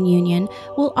Libertarian Union,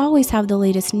 we'll always have the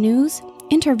latest news,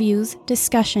 interviews,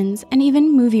 discussions, and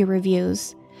even movie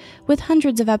reviews. With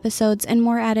hundreds of episodes and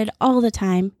more added all the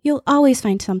time, you'll always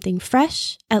find something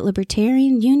fresh at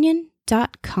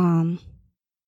libertarianunion.com.